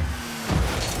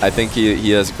 I think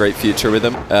he has a great future with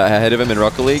him ahead of him in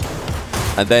Rocket League.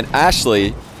 And then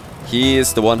Ashllxyy, he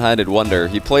is the one-handed wonder.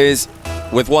 He plays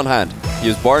with one hand. He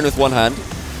was born with one hand.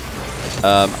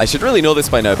 I should really know this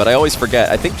by now, but I always forget.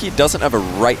 I think he doesn't have a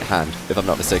right hand, if I'm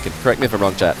not mistaken. Correct me if I'm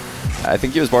wrong, chat. I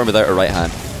think he was born without a right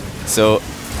hand. So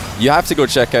you have to go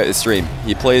check out his stream.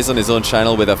 He plays on his own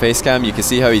channel with a face cam. You can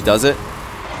see how he does it.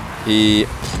 He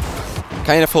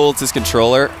kind of holds his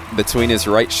controller between his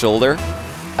right shoulder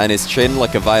and his chin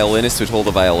like a violinist would hold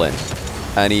a violin.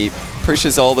 And he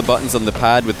pushes all the buttons on the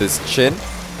pad with his chin,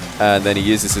 and then he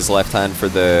uses his left hand for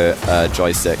the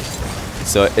joystick.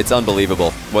 So it's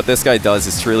unbelievable. What this guy does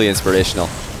is truly inspirational.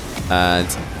 And,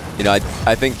 you know,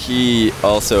 I think he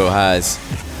also has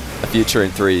a future in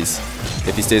threes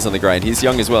if he stays on the grind. He's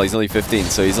young as well. He's only 15,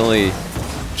 so he's only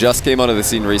just came onto the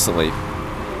scene recently.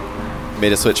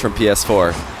 Made a switch from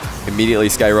PS4. Immediately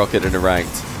skyrocketed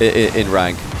in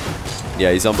rank.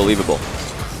 Yeah, he's unbelievable.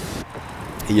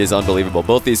 He is unbelievable.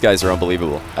 Both these guys are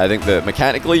unbelievable. I think that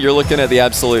mechanically, you're looking at the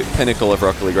absolute pinnacle of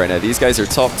Rocket League right now. These guys are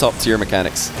top tier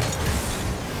mechanics.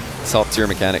 Top tier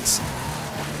mechanics.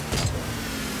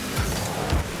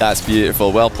 That's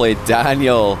beautiful. Well played,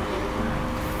 Daniel.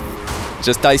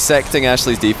 Just dissecting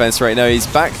Ashllxyy's defense right now. He's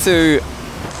back to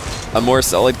a more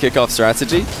solid kickoff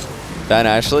strategy than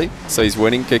Ashllxyy. So he's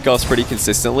winning kickoffs pretty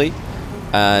consistently.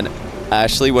 And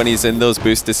Ashllxyy, when he's in those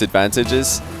boost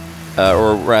disadvantages,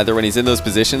 or rather when he's in those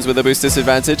positions with a boost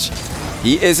disadvantage,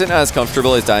 he isn't as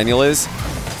comfortable as Daniel is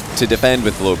to defend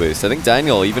with low boost. I think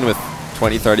Daniel, even with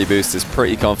 20-30 boost, is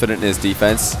pretty confident in his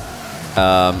defense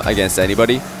against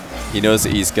anybody. He knows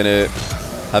that he's going to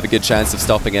have a good chance of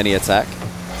stopping any attack,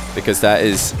 because that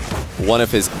is one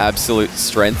of his absolute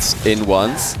strengths in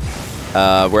ones.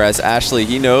 Whereas Ashllxyy,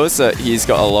 he knows that he's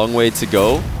got a long way to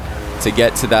go to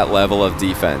get to that level of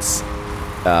defense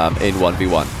in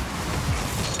 1v1.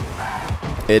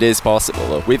 It is possible,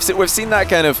 though. We've seen that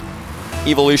kind of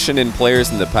evolution in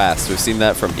players in the past. We've seen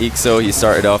that from Ashllxyy. He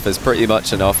started off as pretty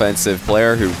much an offensive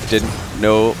player who didn't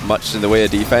know much in the way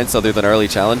of defense other than early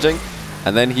challenging.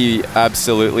 And then he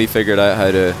absolutely figured out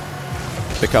how to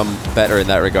become better in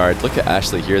that regard. Look at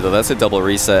Ashllxyy here, though. That's a double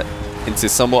reset into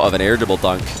somewhat of an air dribble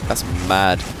dunk. That's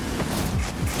mad.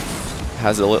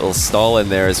 Has a little stall in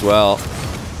there as well.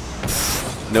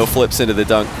 No flips into the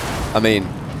dunk. I mean,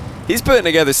 he's putting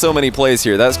together so many plays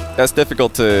here. That's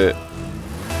difficult to...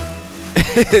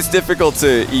 it's difficult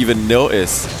to even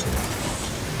notice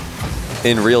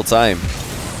in real time.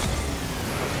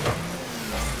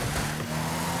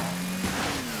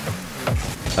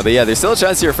 But yeah, there's still a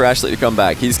chance here for Ashllxyy to come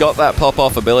back. He's got that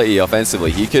pop-off ability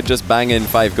offensively. He could just bang in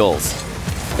 5 goals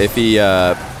if he,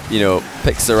 you know,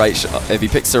 picks the right if he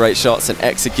picks the right shots and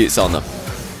executes on them.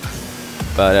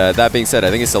 But that being said,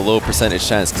 I think it's a low percentage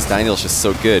chance because Daniel's just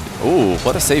so good. Ooh,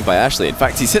 what a save by Ashllxyy. In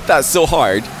fact, he's hit that so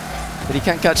hard that he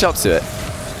can't catch up to it.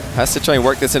 Has to try and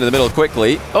work this into the middle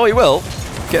quickly. Oh, he will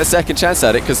get a second chance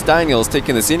at it because Daniel's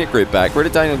taking the scenic route back. Where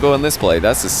did Daniel go in this play?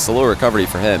 That's a slow recovery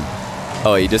for him.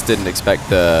 Oh, he just didn't expect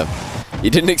the... He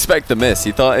didn't expect the miss.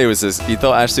 He thought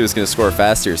Ashllxyy was going to score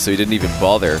faster, so he didn't even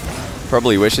bother.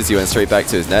 Probably wishes he went straight back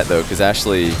to his net, though, because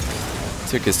Ashllxyy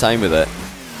took his time with it.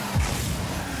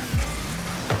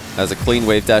 That was a clean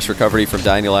wave dash recovery from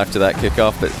Daniel after that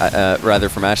kickoff, but rather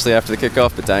from Ashllxyy after the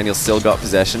kickoff, but Daniel still got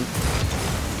possession.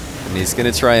 And he's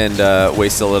going to try and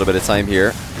waste a little bit of time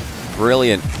here.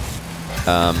 Brilliant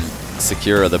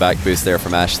secure of the back boost there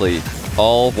from Ashllxyy,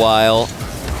 all while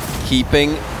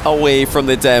keeping away from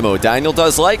the demo. Daniel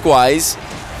does likewise,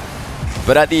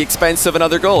 but at the expense of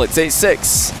another goal. It's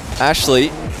 8-6.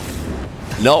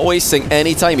 Ashllxyy not wasting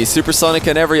any time. He's supersonic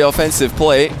in every offensive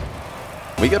play.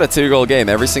 We got a 2-goal game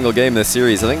every single game this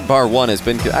series. I think bar 1 has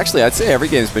been... Actually, I'd say every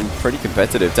game's been pretty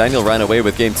competitive. Daniel ran away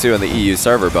with game 2 on the EU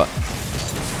server, but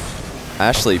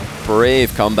Ashllxyy,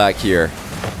 brave comeback here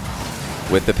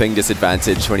with the ping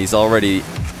disadvantage when he's already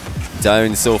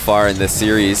down so far in this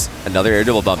series. Another air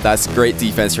dribble bump. That's great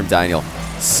defense from Daniel.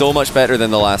 So much better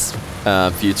than the last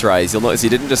few tries. You'll notice he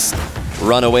didn't just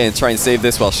run away and try and save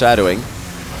this while shadowing.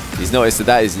 He's noticed that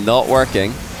that is not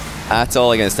working at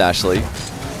all against Ashllxyy.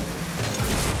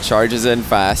 Charges in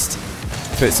fast,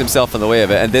 puts himself in the way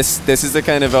of it, and this is the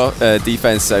kind of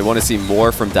defense I want to see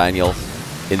more from Daniel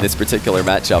in this particular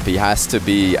matchup. He has to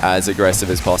be as aggressive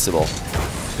as possible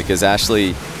because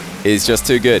Ashllxyy is just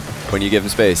too good when you give him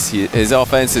space. His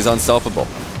offense is unstoppable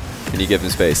when you give him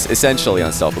space. Essentially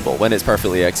unstoppable when it's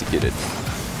perfectly executed.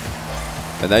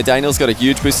 And now Daniel's got a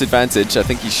huge boost advantage. I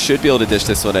think he should be able to dish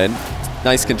this one in.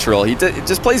 Nice control. He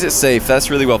just plays it safe. That's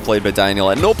really well played by Daniel.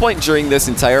 At no point during this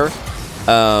entire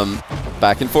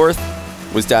back and forth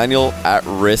was Daniel at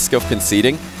risk of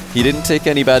conceding. He didn't take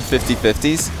any bad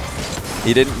 50-50s.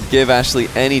 He didn't give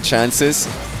Ashllxyy any chances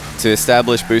to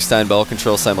establish boost and ball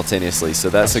control simultaneously. So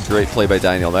that's a great play by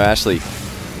Daniel. Now Ashllxyy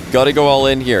got to go all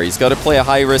in here. He's got to play a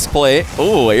high-risk play.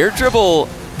 Oh, air dribble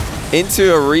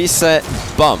into a reset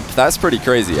bump. That's pretty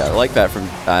crazy. I like that from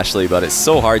Ashllxyy, but it's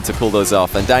so hard to pull those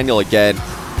off. And Daniel, again,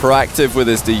 proactive with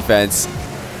his defense.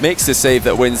 Makes the save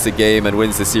that wins the game and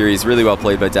wins the series. Really well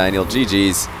played by Daniel.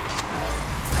 GG's.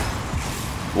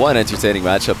 What an entertaining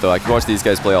matchup, though. I could watch these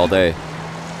guys play all day.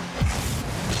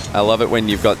 I love it when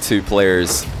you've got two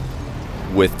players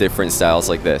with different styles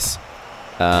like this.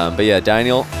 But yeah,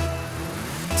 Daniel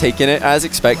taking it as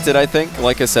expected, I think.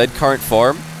 Like I said, current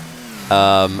form.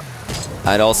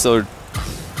 And also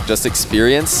just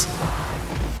experience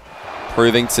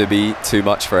proving to be too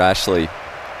much for Ashllxyy.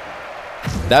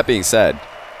 That being said,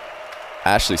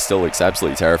 Ashllxyy still looks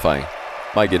absolutely terrifying.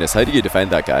 My goodness, how do you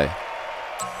defend that guy?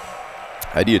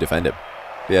 How do you defend him?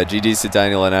 But yeah, GG's to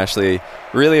Daniel and Ashllxyy.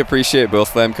 Really appreciate both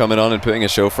of them coming on and putting a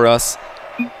show for us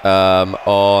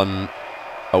on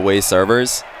away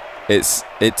servers.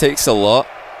 It takes a lot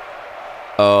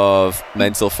of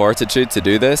mental fortitude to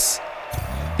do this.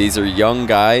 These are young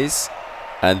guys,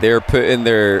 and they're putting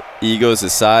their egos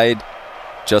aside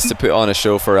just to put on a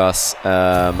show for us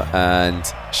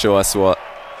and show us what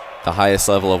the highest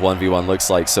level of 1v1 looks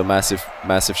like. So massive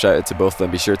shout out to both of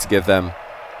them. Be sure to give them...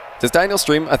 Does Daniel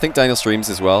stream? I think Daniel streams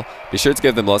as well. Be sure to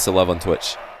give them lots of love on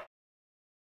Twitch.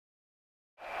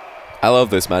 I love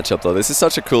this matchup though. This is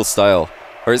such a cool style.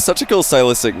 Or it's such a cool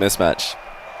stylistic mismatch.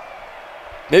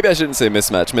 Maybe I shouldn't say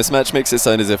mismatch. Mismatch makes it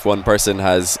sound as if one person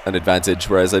has an advantage,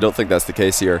 whereas I don't think that's the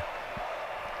case here.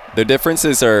 The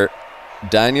differences are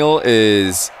Daniel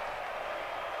is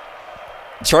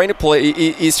trying to play.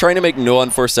 He's trying to make no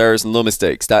unforced errors and no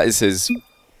mistakes. That is his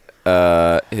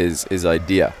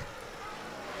idea.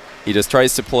 He just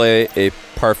tries to play a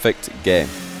perfect game.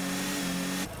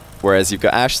 Whereas you've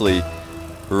got Ashllxyy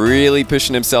really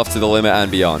pushing himself to the limit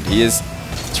and beyond. He is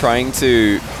trying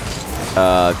to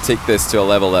take this to a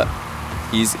level that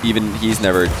he's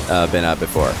never been at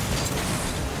before.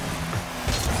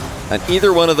 And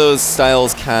either one of those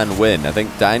styles can win. I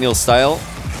think Daniel's style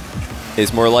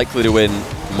is more likely to win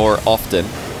more often.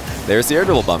 There's the air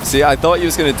double bump. See, I thought he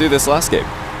was going to do this last game.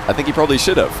 I think he probably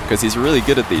should have, because he's really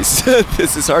good at these.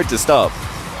 This is hard to stop.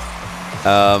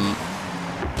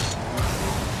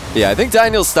 Yeah, I think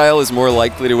Daniel's style is more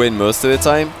likely to win most of the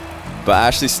time, but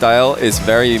Ashllxyy's style is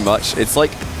very much, it's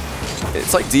like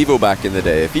Devo back in the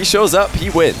day. If he shows up, he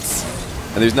wins,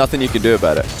 and there's nothing you can do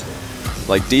about it.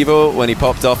 Like Devo, when he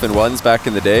popped off in ones back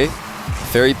in the day,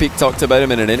 Fairy Peak talked about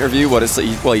him in an interview.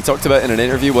 He talked about in an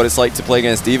interview what it's like to play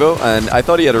against Devo, and I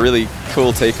thought he had a really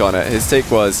cool take on it. His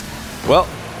take was, well,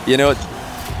 you know,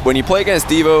 when you play against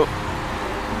Devo,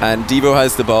 and Devo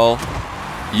has the ball,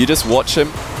 you just watch him,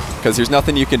 because there's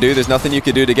nothing you can do. There's nothing you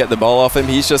can do to get the ball off him.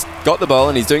 He's just got the ball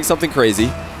and he's doing something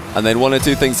crazy, and then one or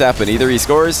two things happen. Either he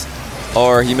scores,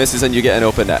 or he misses and you get an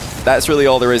open net. That's really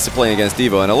all there is to playing against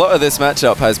Devo, and a lot of this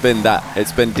matchup has been that.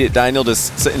 It's been Daniel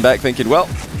just sitting back thinking, well,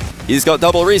 he's got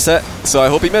double reset, so I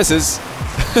hope he misses.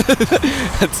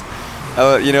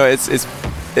 You know,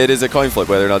 it is a coin flip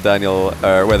whether or not Daniel,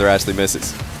 or whether Ashllxyy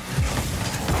misses.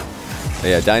 But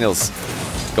yeah, Daniel's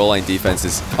goal line defense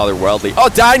is otherworldly. Oh,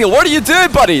 Daniel, what are you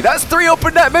doing, buddy? That's 3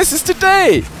 open net misses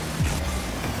today.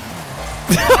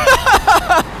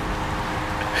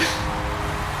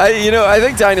 I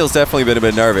think Daniel's definitely been a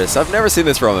bit nervous. I've never seen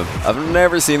this from him.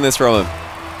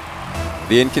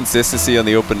 The inconsistency on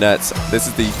the open nets. This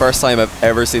is the first time I've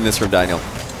ever seen this from Daniel.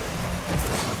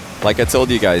 Like I told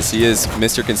you guys, he is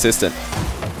Mr. Consistent.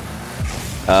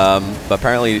 But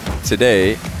apparently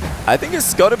today, I think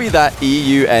it's got to be that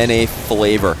EUNA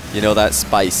flavor. You know, that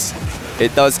spice.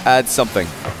 It does add something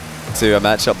to a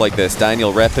matchup like this.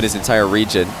 Daniel repping his entire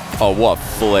region. Oh, what a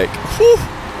flick. Whew,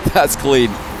 that's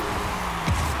clean.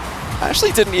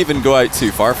 Ashllxyy didn't even go out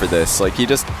too far for this. Like, he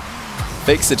just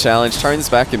fakes the challenge, turns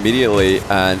back immediately,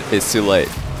 and it's too late.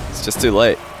 It's just too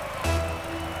late.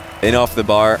 In off the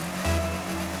bar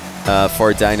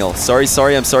for Daniel. I'm sorry.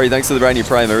 Thanks for the brand new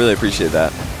Prime. I really appreciate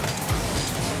that.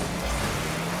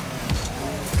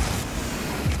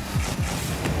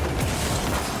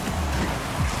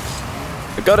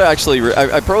 I've got to actually,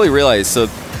 I probably realized, so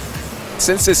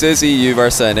since this is EU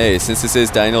versus NA, since this is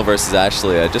Daniel versus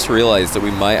Ashllxyy, I just realized that we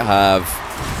might have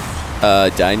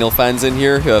Daniel fans in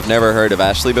here who have never heard of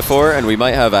Ashllxyy before, and we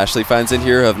might have Ashllxyy fans in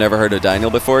here who have never heard of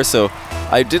Daniel before. So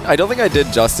I don't think I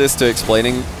did justice to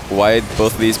explaining why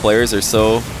both of these players are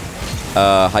so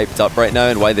hyped up right now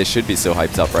and why they should be so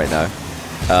hyped up right now.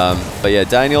 But yeah,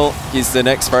 Daniel, he's the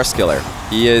next first killer.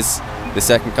 He is the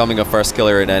second coming of first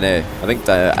killer in NA. I think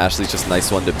Ashllxyy just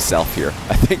nice one to himself here.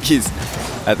 I think he's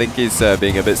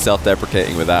being a bit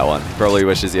self-deprecating with that one. Probably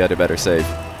wishes he had a better save.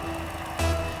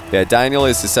 Yeah, Daniel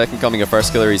is the second coming of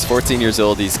first killer. He's 14 years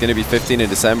old. He's going to be 15 in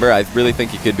December. I really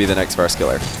think he could be the next first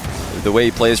killer. The way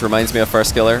he plays reminds me of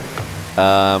first killer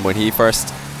when he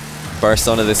first burst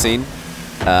onto the scene.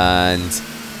 And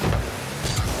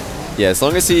yeah, as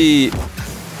long as he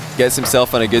gets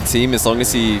himself on a good team, as long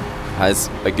as he has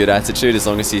a good attitude, as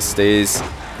long as he stays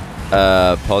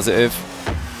positive,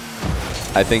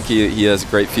 I think he has a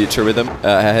great future with him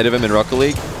ahead of him in Rocket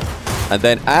League. And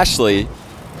then Ashllxyy,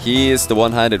 he is the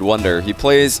one-handed wonder. He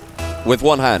plays with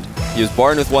one hand. He was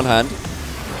born with one hand.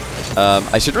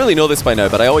 I should really know this by now,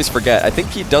 but I always forget. I think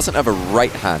he doesn't have a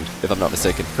right hand, if I'm not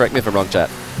mistaken. Correct me if I'm wrong, chat.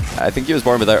 I think he was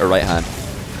born without a right hand.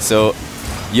 So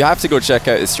you have to go check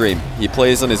out his stream. He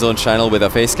plays on his own channel with a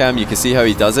face cam. You can see how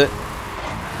he does it.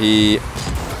 He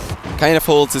kind of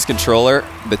holds his controller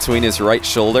between his right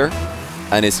shoulder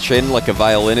and his chin like a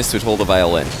violinist would hold a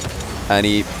violin. And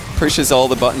he pushes all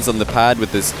the buttons on the pad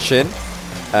with his chin,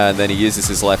 and then he uses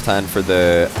his left hand for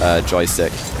the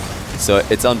joystick. So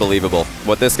it's unbelievable.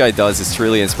 What this guy does is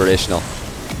truly inspirational.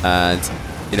 And,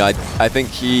 you know, I think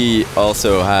he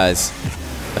also has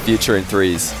a future in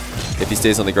threes if he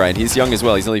stays on the grind. He's young as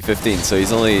well. He's only 15, so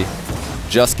he's only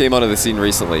just came onto the scene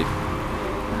recently.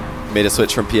 Made a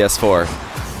switch from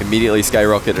PS4. Immediately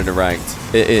skyrocketed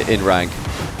in rank.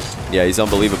 Yeah, he's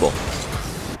unbelievable.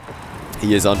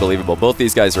 He is unbelievable. Both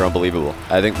these guys are unbelievable.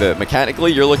 I think that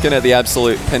mechanically, you're looking at the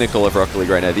absolute pinnacle of Rocket League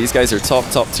right now. These guys are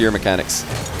top tier mechanics.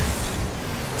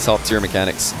 Top tier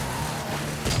mechanics.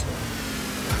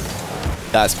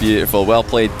 That's beautiful. Well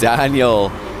played,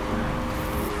 Daniel.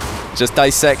 just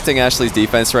dissecting Ashllyy's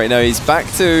defense right now. He's back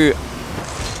to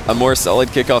a more solid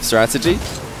kickoff strategy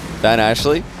than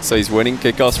Ashllxyy, so he's winning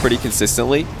kickoffs pretty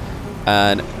consistently.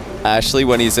 And Ashllxyy,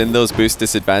 when he's in those boost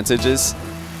disadvantages,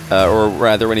 or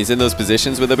rather when he's in those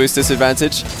positions with a boost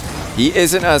disadvantage, he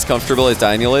isn't as comfortable as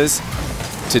Daniel is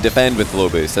to defend with low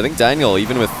boost. I think Daniel,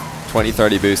 even with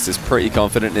 20-30 boost, is pretty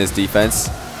confident in his defense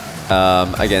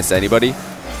against anybody.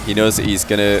 He knows that he's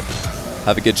going to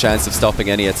have a good chance of stopping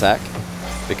any attack,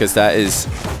 because that is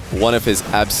one of his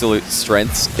absolute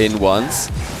strengths in ones.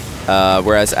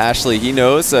 Whereas Ashllxyy, he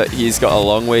knows that he's got a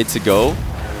long way to go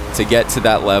to get to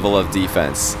that level of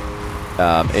defense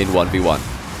in 1v1.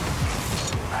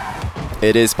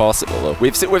 It is possible, though.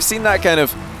 We've seen that kind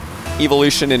of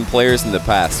evolution in players in the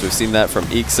past. We've seen that from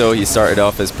Ixo. He started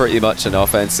off as pretty much an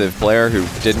offensive player who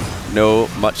didn't know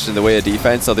much in the way of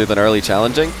defense other than early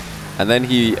challenging. And then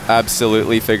he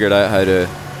absolutely figured out how to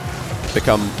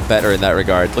become better in that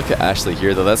regard. Look at Ashllxyy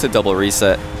here, though. That's a double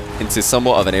reset into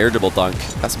somewhat of an air dribble dunk.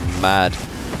 That's mad.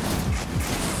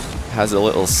 Has a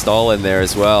little stall in there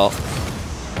as well.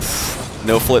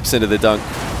 No flips into the dunk.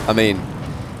 I mean,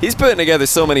 he's putting together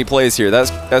so many plays here.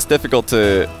 That's difficult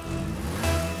to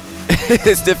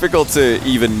it's difficult to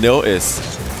even notice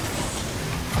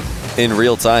in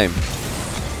real time.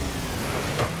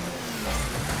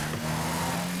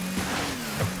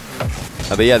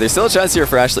 But yeah, there's still a chance here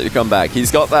for Ashllxyy to come back.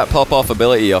 He's got that pop-off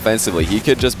ability offensively. He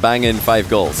could just bang in 5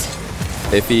 goals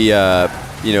if he,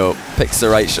 you know, picks the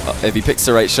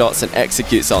right shots and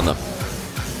executes on them.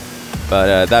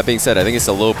 But that being said, I think it's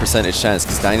a low percentage chance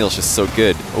because Daniel's just so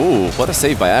good. Ooh, what a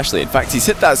save by Ashllxyy. In fact, he's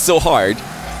hit that so hard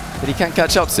that he can't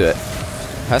catch up to it.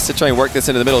 Has to try and work this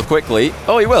into the middle quickly.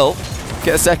 Oh, he will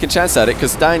get a second chance at it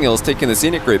because Daniel's taking the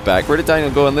scenic route back. Where did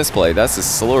Daniel go on this play? That's a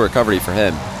slow recovery for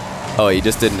him. Oh, he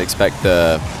just didn't expect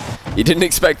the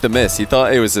miss. He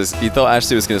thought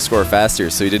Ashllxyy was going to score faster,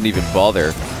 so he didn't even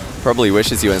bother. Probably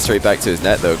wishes he went straight back to his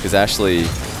net though, because Ashllxyy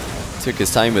took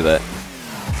his time with it.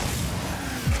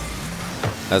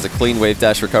 That was a clean wave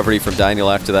dash recovery from Daniel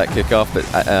after that kickoff,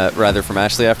 but rather from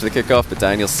Ashllxyy after the kickoff, but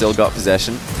Daniel still got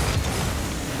possession.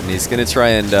 And he's going to try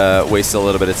and waste a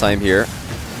little bit of time here.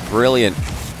 Brilliant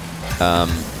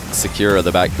secure of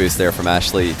the back boost there from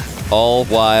Ashllxyy, all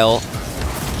while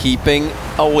keeping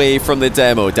away from the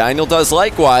demo. Daniel does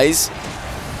likewise,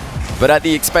 but at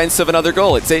the expense of another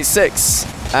goal. It's 8-6.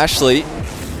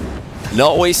 Ashllxyy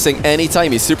not wasting any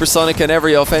time. He's supersonic in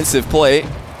every offensive play.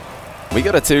 We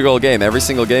got a 2-goal game every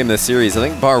single game this series. I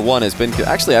think bar 1 has been...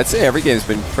 Actually, I'd say every game's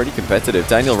been pretty competitive.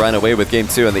 Daniel ran away with game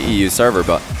 2 on the EU server,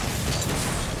 but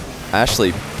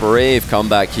Ashllxyy, brave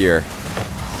comeback here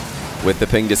with the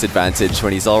ping disadvantage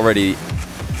when he's already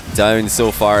down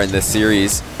so far in this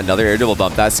series. Another air dribble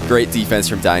bump. That's great defense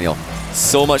from Daniel.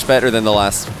 So much better than the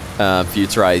last few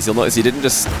tries. You'll notice he didn't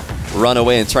just run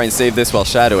away and try and save this while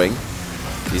shadowing.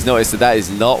 He's noticed that that is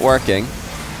not working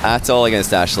at all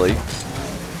against Ashllxyy.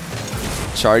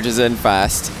 Charges in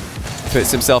fast,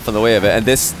 puts himself in the way of it, and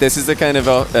this is the kind of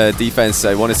defense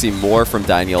I want to see more from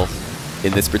Daniel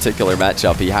in this particular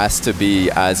matchup. He has to be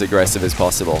as aggressive as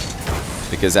possible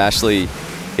because Ashllxyy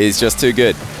is just too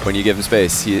good when you give him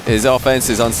space. His offense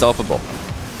is unstoppable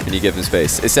when you give him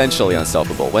space. Essentially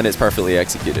unstoppable when it's perfectly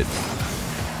executed.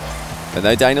 And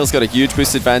now Daniel's got a huge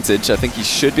boost advantage. I think he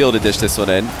should be able to dish this one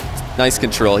in. Nice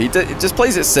control. He just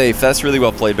plays it safe. That's really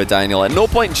well played by Daniel. At no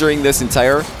point during this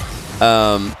entire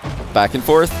back and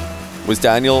forth was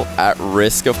Daniel at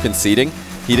risk of conceding.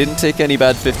 He didn't take any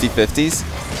bad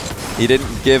 50-50s. He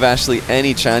didn't give Ashllxyy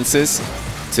any chances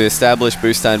to establish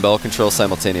boost and ball control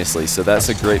simultaneously. So that's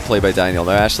a great play by Daniel.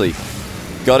 Now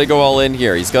Ashllxyy got to go all in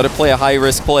here. He's got to play a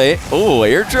high-risk play. Oh,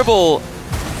 air dribble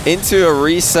into a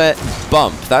reset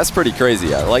bump. That's pretty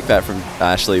crazy. I like that from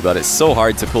Ashllxyy, but it's so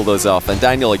hard to pull those off. And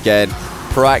Daniel, again,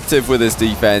 proactive with his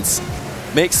defense.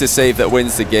 Makes the save that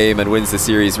wins the game and wins the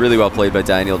series. Really well played by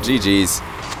Daniel. GG's.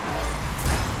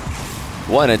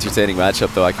 What an entertaining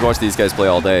matchup, though. I can watch these guys play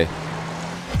all day.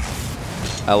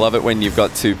 I love it when you've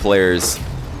got 2 players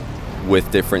with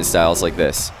different styles like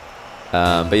this.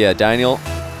 But yeah, Daniel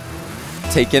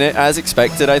taking it as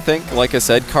expected, I think. Like I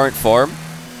said, current form.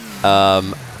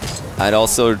 And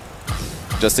also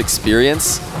just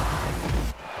experience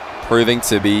proving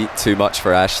to be too much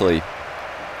for Ashllxyy.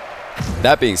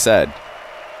 That being said,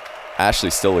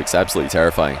 Ashllxyy still looks absolutely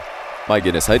terrifying. My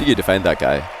goodness, how do you defend that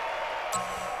guy?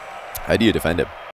 How do you defend him?